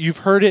 you've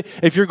heard it.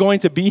 If you're going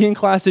to be in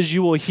classes,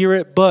 you will hear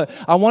it. But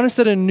I want to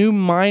set a new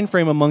mind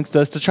frame amongst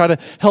us to try to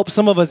help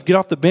some of us get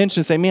off the bench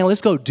and say, man,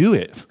 let's go do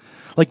it.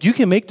 Like, you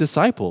can make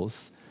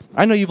disciples.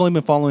 I know you've only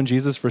been following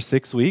Jesus for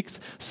 6 weeks,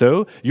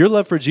 so your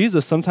love for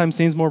Jesus sometimes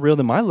seems more real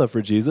than my love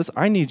for Jesus.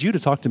 I need you to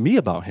talk to me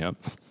about him.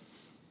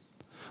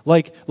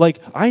 Like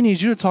I need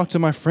you to talk to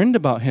my friend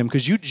about him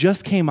because you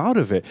just came out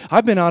of it.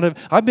 I've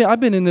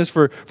been in this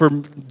for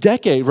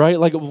decades, right?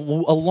 Like a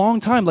long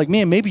time. Like,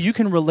 man, maybe you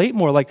can relate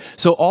more. Like,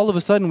 so all of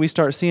a sudden we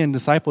start seeing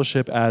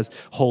discipleship as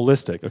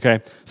holistic,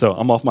 okay? So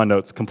I'm off my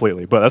notes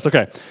completely, but that's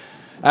okay.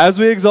 As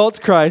we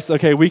exalt Christ,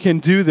 okay, we can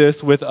do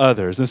this with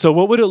others. And so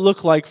what would it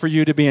look like for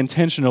you to be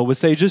intentional with,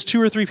 say, just 2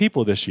 or 3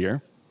 people this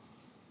year?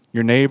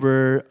 Your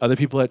neighbor, other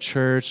people at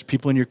church,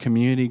 people in your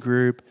community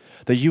group,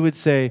 that you would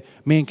say,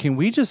 man, can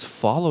we just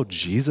follow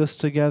Jesus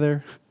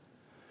together?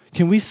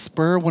 Can we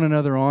spur one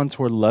another on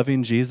toward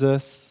loving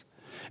Jesus?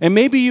 And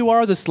maybe you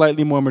are the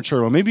slightly more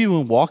mature one. Maybe you've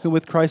been walking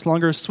with Christ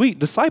longer. Sweet,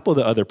 disciple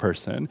the other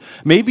person.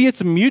 Maybe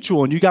it's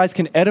mutual and you guys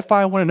can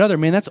edify one another.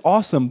 Man, that's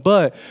awesome.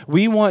 But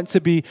we want to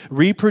be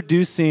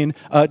reproducing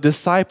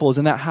disciples,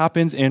 and that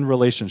happens in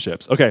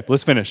relationships. Okay,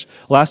 let's finish.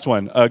 Last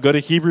one. Go to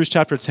Hebrews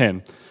chapter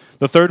 10.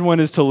 The third one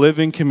is to live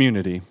in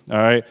community, all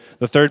right?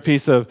 The third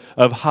piece of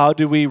how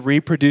do we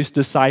reproduce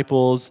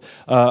disciples,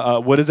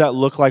 what does that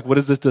look like? What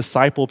does this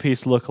disciple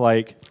piece look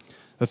like?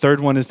 The third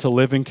one is to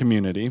live in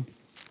community.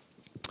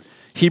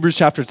 Hebrews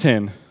chapter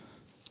 10,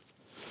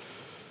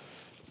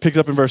 pick it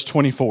up in verse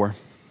 24.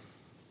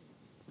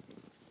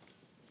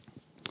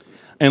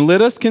 And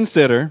let us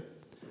consider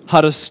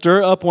how to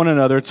stir up one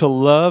another to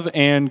love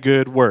and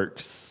good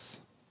works,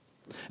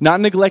 not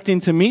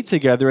neglecting to meet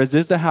together, as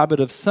is the habit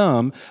of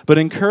some, but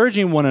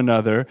encouraging one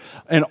another,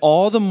 and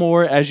all the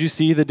more as you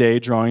see the day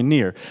drawing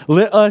near.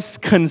 Let us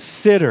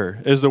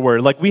consider is the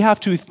word. Like, we have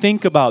to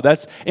think about.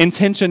 That's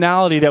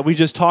intentionality that we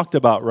just talked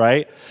about,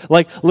 right?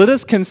 Like, let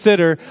us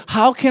consider,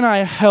 how can I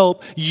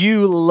help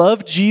you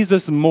love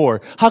Jesus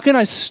more? How can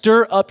I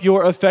stir up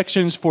your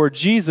affections for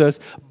Jesus?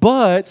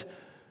 But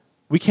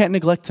we can't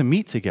neglect to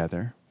meet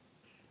together.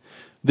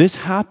 This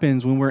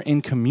happens when we're in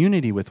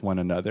community with one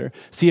another.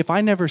 See, if I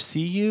never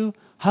see you,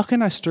 how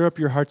can I stir up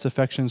your heart's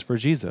affections for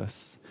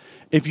Jesus?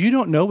 If you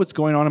don't know what's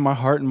going on in my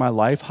heart and my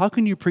life, how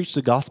can you preach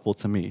the gospel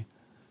to me?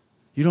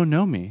 You don't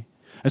know me.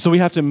 And so we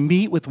have to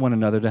meet with one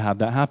another to have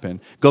that happen.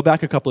 Go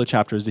back a couple of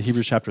chapters to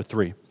Hebrews chapter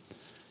 3.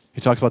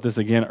 He talks about this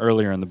again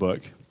earlier in the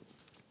book.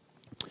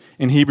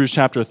 In Hebrews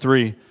chapter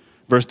 3,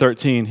 verse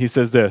 13, he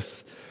says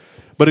this,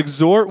 "But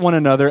exhort one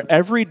another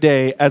every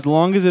day as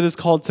long as it is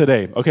called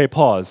today." Okay,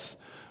 pause.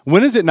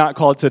 When is it not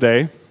called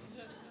today?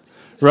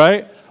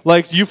 Right?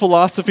 Like, you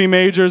philosophy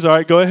majors, all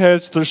right, go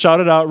ahead, shout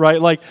it out, right?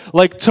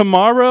 Like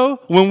tomorrow,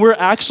 when we're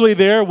actually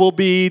there, will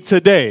be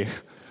today.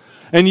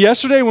 And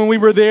yesterday, when we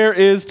were there,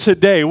 is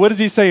today. What is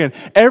he saying?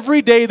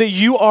 Every day that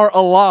you are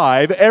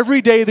alive,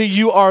 every day that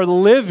you are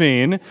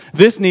living,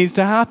 this needs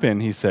to happen,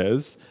 he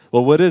says.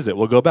 Well, what is it?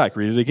 We'll go back,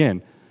 read it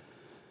again.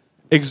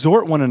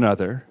 Exhort one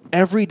another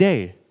every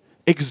day.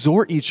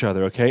 Exhort each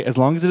other, okay, as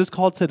long as it is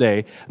called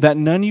today, that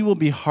none of you will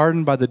be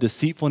hardened by the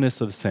deceitfulness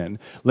of sin.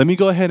 Let me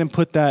go ahead and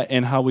put that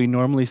in how we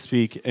normally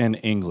speak in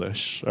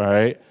English, all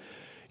right?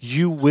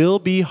 You will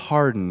be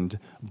hardened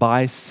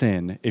by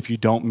sin if you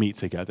don't meet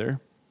together.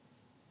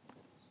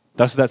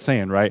 That's what that's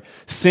saying, right?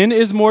 Sin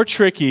is more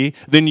tricky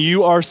than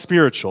you are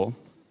spiritual.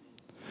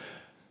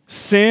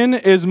 Sin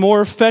is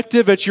more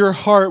effective at your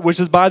heart, which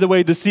is, by the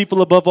way,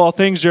 deceitful above all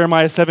things,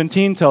 Jeremiah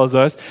 17 tells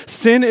us.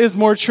 Sin is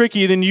more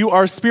tricky than you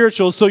are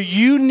spiritual, so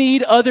you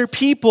need other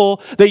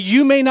people that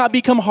you may not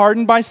become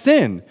hardened by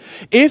sin.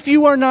 If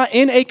you are not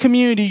in a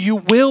community, you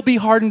will be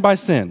hardened by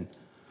sin.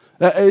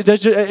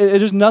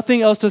 There's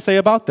nothing else to say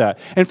about that.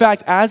 In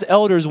fact, as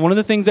elders, one of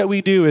the things that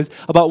we do is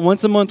about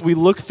once a month, we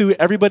look through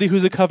everybody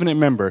who's a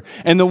covenant member.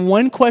 And the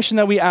one question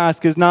that we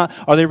ask is not,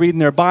 are they reading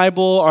their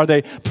Bible? Are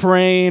they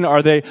praying?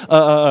 Are they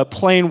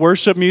playing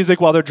worship music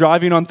while they're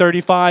driving on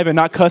 35 and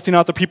not cussing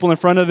out the people in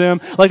front of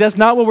them? Like, that's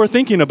not what we're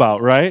thinking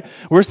about, right?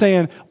 We're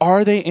saying,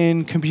 are they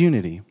in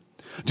community?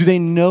 Do they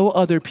know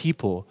other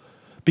people?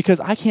 Because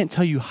I can't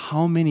tell you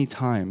how many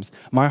times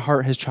my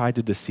heart has tried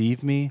to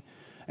deceive me,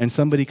 and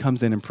somebody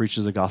comes in and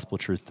preaches a gospel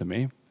truth to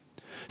me.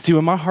 See,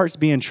 when my heart's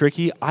being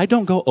tricky, I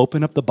don't go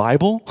open up the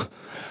Bible.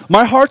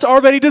 My heart's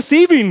already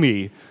deceiving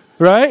me,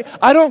 right?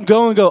 I don't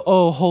go and go,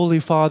 "Oh,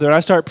 Holy Father," and I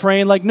start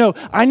praying. Like, no,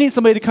 I need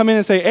somebody to come in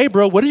and say, "Hey,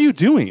 bro, what are you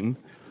doing?"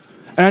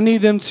 And I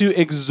need them to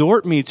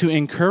exhort me, to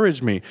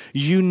encourage me.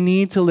 You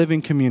need to live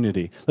in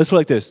community. Let's put it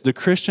like this. The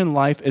Christian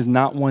life is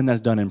not one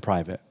that's done in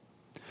private.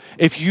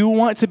 If you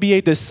want to be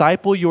a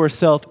disciple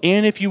yourself,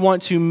 and if you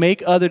want to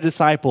make other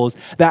disciples,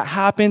 that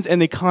happens in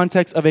the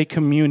context of a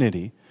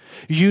community.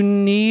 You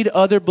need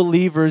other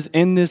believers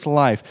in this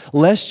life,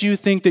 lest you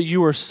think that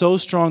you are so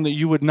strong that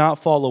you would not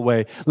fall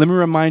away. Let me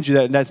remind you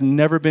that that's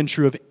never been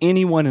true of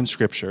anyone in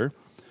Scripture.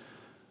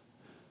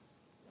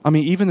 I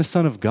mean, even the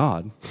Son of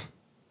God.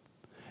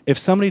 If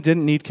somebody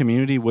didn't need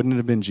community, wouldn't it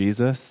have been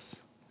Jesus?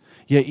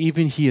 Yet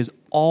even he is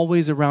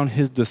always around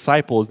his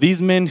disciples.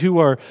 These men who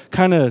are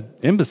kind of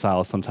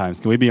imbeciles sometimes,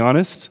 can we be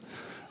honest?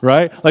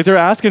 Right? Like, they're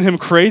asking him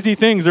crazy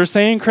things. They're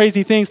saying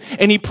crazy things.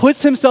 And he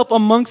puts himself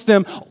amongst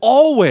them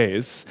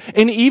always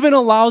and even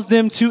allows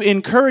them to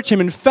encourage him.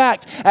 In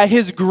fact, at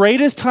his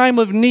greatest time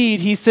of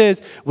need, he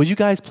says, "Will you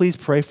guys please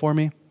pray for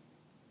me?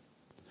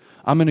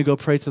 I'm going to go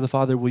pray to the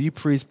Father. Will you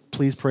please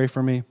pray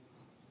for me?"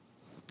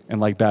 And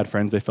like bad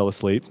friends, they fell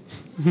asleep.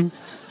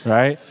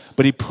 Right?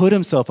 But he put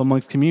himself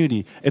amongst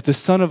community. If the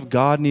Son of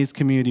God needs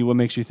community, what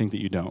makes you think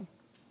that you don't?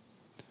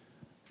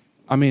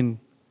 I mean,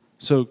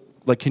 so,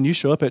 like, can you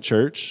show up at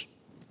church?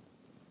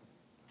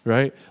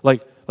 Right?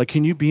 Like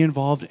can you be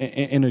involved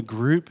in a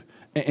group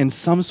in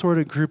some sort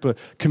of group, a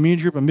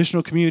community group, a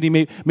missional community.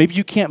 Maybe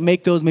you can't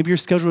make those. Maybe your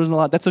schedule isn't a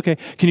lot. That's okay.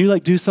 Can you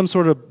do some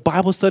sort of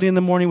Bible study in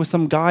the morning with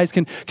some guys?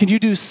 Can you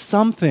do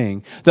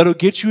something that'll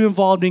get you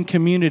involved in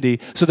community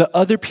so that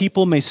other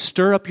people may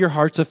stir up your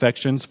heart's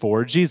affections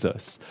for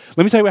Jesus?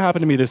 Let me tell you what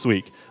happened to me this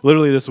week,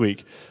 literally this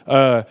week.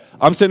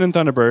 I'm sitting in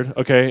Thunderbird,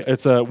 okay?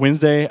 It's a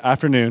Wednesday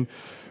afternoon.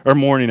 Or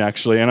morning,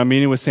 actually, and I'm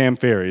meeting with Sam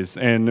Ferries,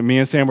 and me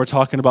and Sam were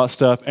talking about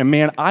stuff, and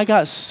man, I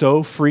got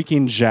so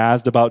freaking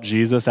jazzed about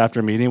Jesus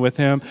after meeting with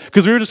him,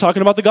 because we were just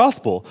talking about the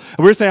gospel,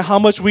 and we were saying how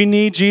much we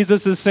need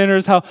Jesus as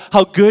sinners, how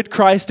good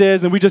Christ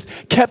is, and we just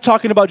kept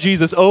talking about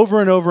Jesus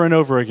over and over and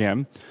over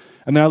again.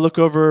 And then I look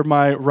over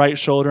my right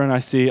shoulder, and I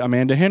see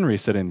Amanda Henry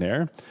sitting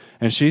there,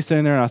 and she's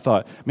sitting there, and I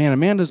thought, man,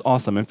 Amanda's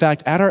awesome. In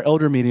fact, at our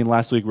elder meeting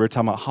last week, we were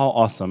talking about how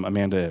awesome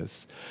Amanda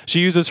is. She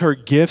uses her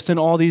gifts in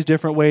all these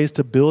different ways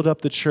to build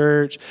up the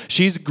church.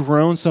 She's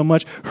grown so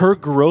much. Her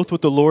growth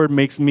with the Lord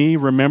makes me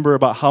remember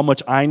about how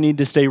much I need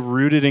to stay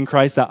rooted in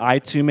Christ, that I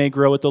too may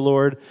grow with the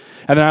Lord.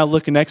 And then I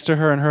look next to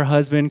her, and her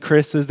husband,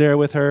 Chris, is there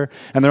with her,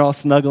 and they're all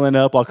snuggling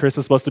up while Chris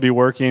is supposed to be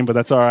working, but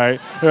that's all right,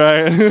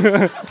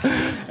 right?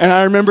 And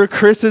I remember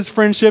Chris's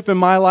friendship in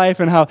my life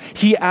and how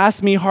he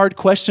asked me hard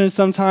questions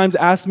sometimes,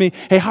 asked me,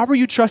 hey, how are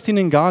you trusting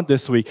in God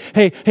this week?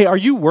 Hey, are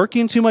you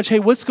working too much? Hey,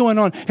 what's going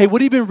on? Hey,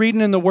 what have you been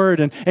reading in the Word?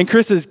 And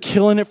Chris is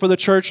killing it for the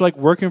church,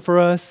 working for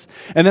us.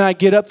 And then I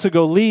get up to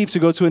go leave to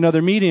go to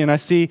another meeting, and I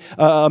see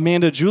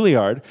Amanda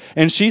Juilliard,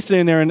 and she's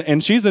sitting there,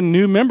 and she's a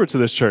new member to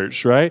this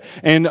church, right?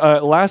 And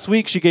last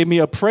week, she gave me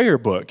a prayer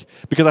book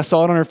because I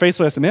saw it on her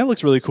Facebook. I said, man, it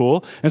looks really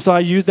cool. And so I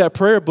used that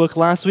prayer book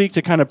last week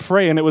to kind of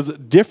pray, and it was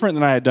different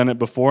than I had done it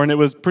before, and it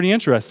was pretty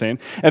interesting.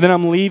 And then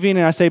I'm leaving,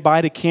 and I say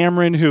bye to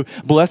Cameron, who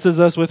blesses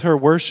us with her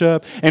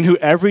worship, and who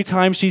every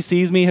time she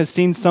sees me has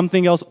seen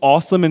something else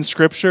awesome in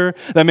Scripture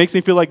that makes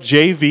me feel like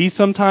JV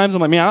sometimes.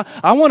 I'm like, man,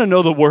 I want to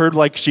know the Word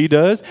like she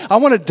does. I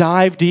want to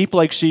dive deep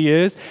like she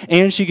is.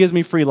 And she gives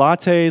me free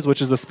lattes, which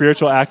is a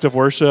spiritual act of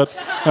worship.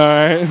 All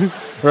right?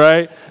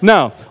 Right?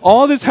 Now,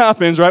 all this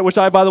happens, right, which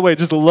I, by the way,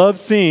 just love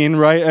seeing,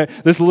 right,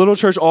 this little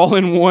church all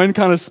in one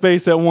kind of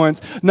space at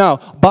once. Now,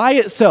 by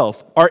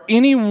itself, are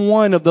any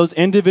one of those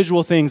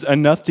individual things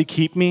enough to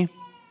keep me?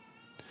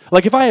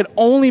 If I had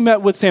only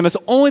met with Sam, that's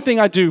the only thing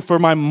I do for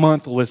my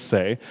month, let's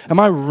say. Am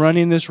I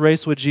running this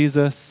race with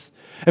Jesus?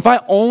 If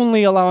I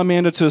only allow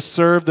Amanda to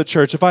serve the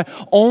church, if I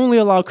only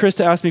allow Chris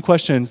to ask me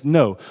questions,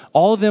 no.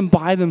 All of them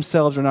by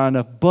themselves are not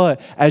enough.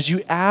 But as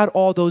you add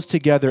all those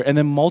together and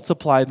then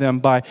multiply them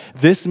by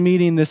this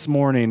meeting this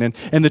morning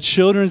and the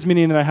children's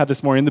meeting that I had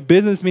this morning, the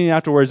business meeting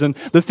afterwards, and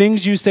the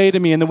things you say to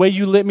me and the way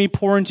you let me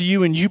pour into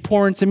you and you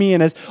pour into me,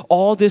 and as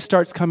all this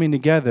starts coming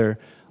together,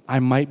 I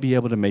might be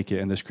able to make it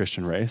in this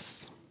Christian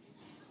race.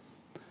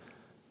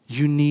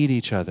 You need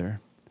each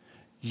other.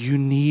 You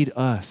need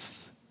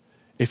us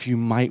if you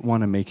might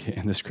want to make it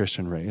in this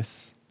Christian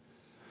race.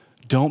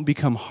 Don't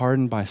become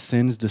hardened by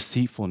sin's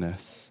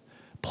deceitfulness.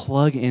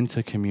 Plug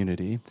into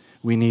community.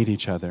 We need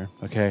each other,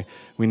 okay?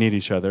 We need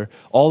each other.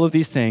 All of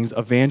these things,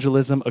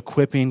 evangelism,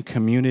 equipping,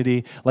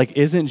 community,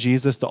 isn't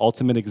Jesus the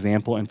ultimate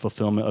example and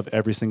fulfillment of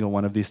every single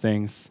one of these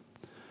things?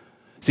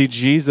 See,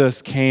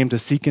 Jesus came to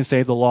seek and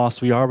save the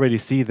lost. We already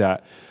see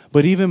that.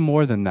 But even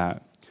more than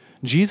that,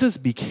 Jesus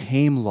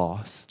became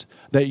lost,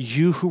 that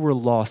you who were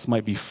lost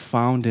might be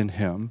found in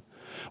him.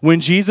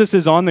 When Jesus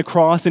is on the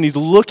cross and he's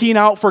looking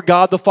out for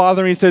God the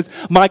Father and he says,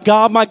 my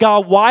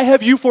God, why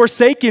have you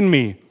forsaken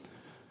me?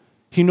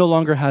 He no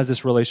longer has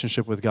this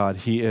relationship with God.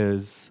 He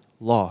is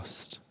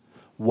lost.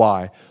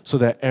 Why? So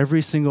that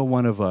every single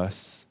one of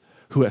us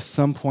who at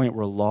some point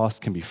were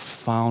lost can be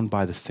found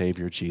by the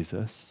Savior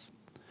Jesus.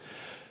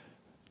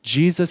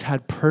 Jesus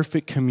had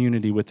perfect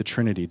community with the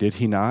Trinity, did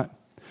he not?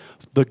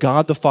 The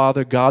God the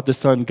Father, God the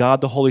Son,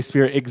 God the Holy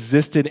Spirit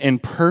existed in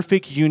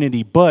perfect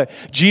unity, but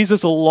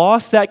Jesus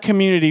lost that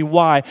community.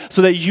 Why?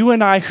 So that you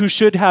and I, who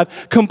should have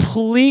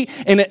complete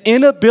and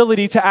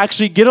inability to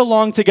actually get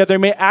along together,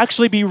 may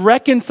actually be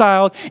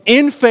reconciled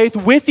in faith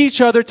with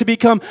each other to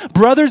become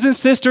brothers and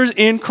sisters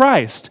in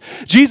Christ.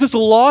 Jesus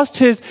lost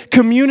his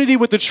community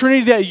with the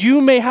Trinity that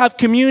you may have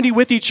community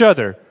with each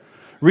other.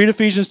 Read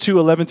Ephesians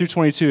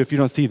 2:11-22 if you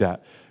don't see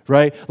that.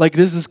 Right?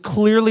 This is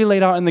clearly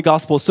laid out in the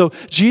gospel. So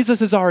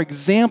Jesus is our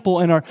example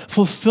and our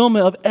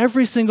fulfillment of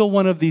every single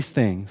one of these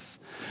things.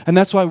 And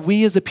that's why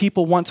we as a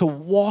people want to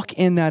walk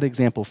in that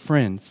example.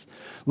 Friends,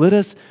 let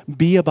us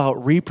be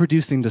about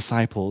reproducing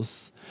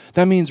disciples.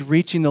 That means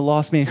reaching the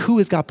lost man. Who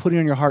has God putting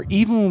on your heart?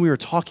 Even when we were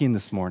talking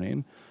this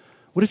morning,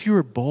 what if you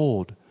were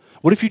bold?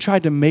 What if you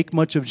tried to make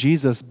much of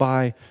Jesus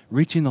by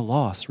reaching the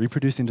lost,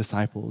 reproducing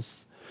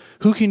disciples?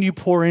 Who can you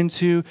pour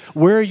into?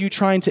 Where are you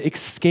trying to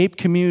escape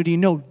community?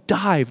 No,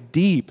 dive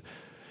deep.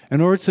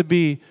 In order to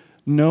be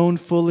known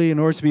fully, in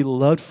order to be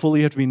loved fully,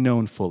 you have to be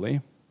known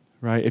fully,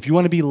 right? If you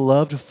want to be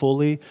loved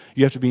fully,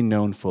 you have to be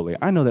known fully.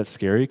 I know that's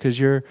scary because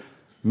you're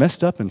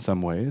messed up in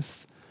some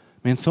ways.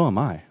 Man, so am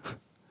I.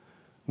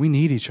 We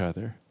need each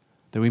other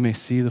that we may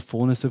see the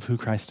fullness of who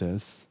Christ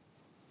is.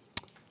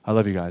 I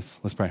love you guys.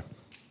 Let's pray.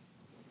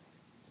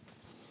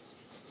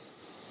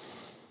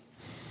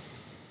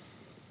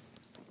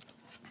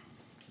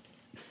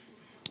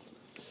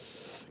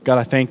 God,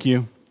 I thank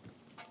you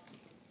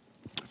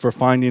for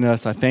finding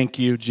us. I thank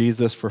you,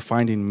 Jesus, for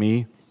finding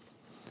me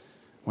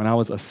when I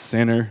was a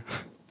sinner,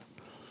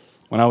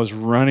 when I was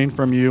running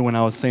from you, when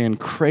I was saying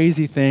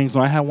crazy things,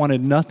 when I had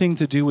wanted nothing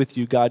to do with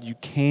you. God, you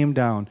came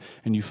down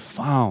and you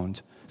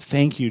found.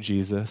 Thank you,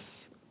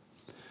 Jesus.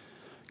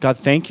 God,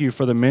 thank you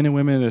for the men and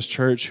women in this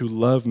church who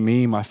love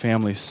me, my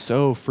family,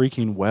 so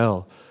freaking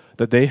well,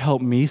 that they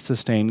help me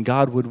sustain.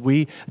 God, would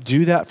we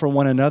do that for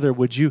one another?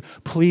 Would you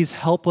please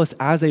help us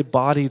as a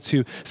body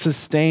to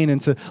sustain and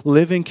to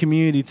live in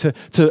community,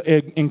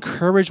 to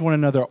encourage one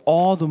another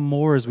all the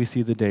more as we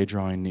see the day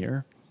drawing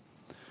near?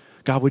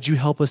 God, would you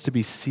help us to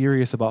be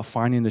serious about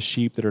finding the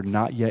sheep that are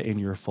not yet in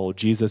your fold?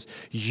 Jesus,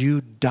 you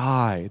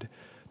died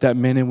that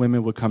men and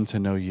women would come to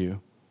know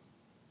you.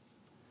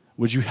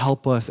 Would you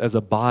help us as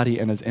a body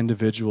and as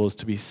individuals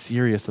to be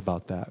serious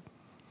about that?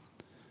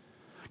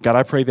 God,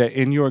 I pray that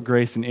in your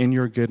grace and in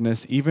your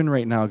goodness, even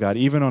right now, God,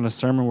 even on a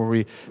sermon where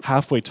we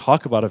halfway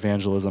talk about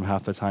evangelism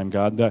half the time,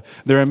 God, that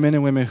there are men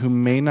and women who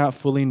may not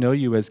fully know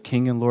you as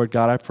King and Lord.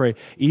 God, I pray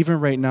even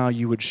right now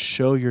you would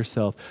show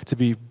yourself to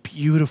be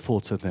beautiful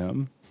to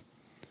them,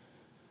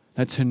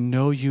 that to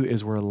know you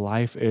is where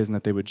life is, and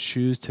that they would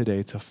choose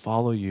today to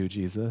follow you,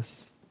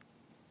 Jesus.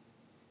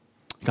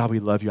 God, we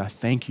love you. I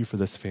thank you for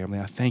this family.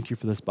 I thank you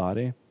for this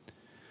body.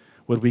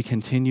 Would we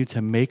continue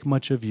to make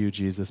much of you,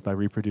 Jesus, by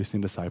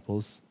reproducing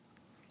disciples?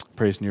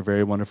 Praise in your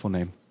very wonderful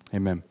name.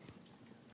 Amen.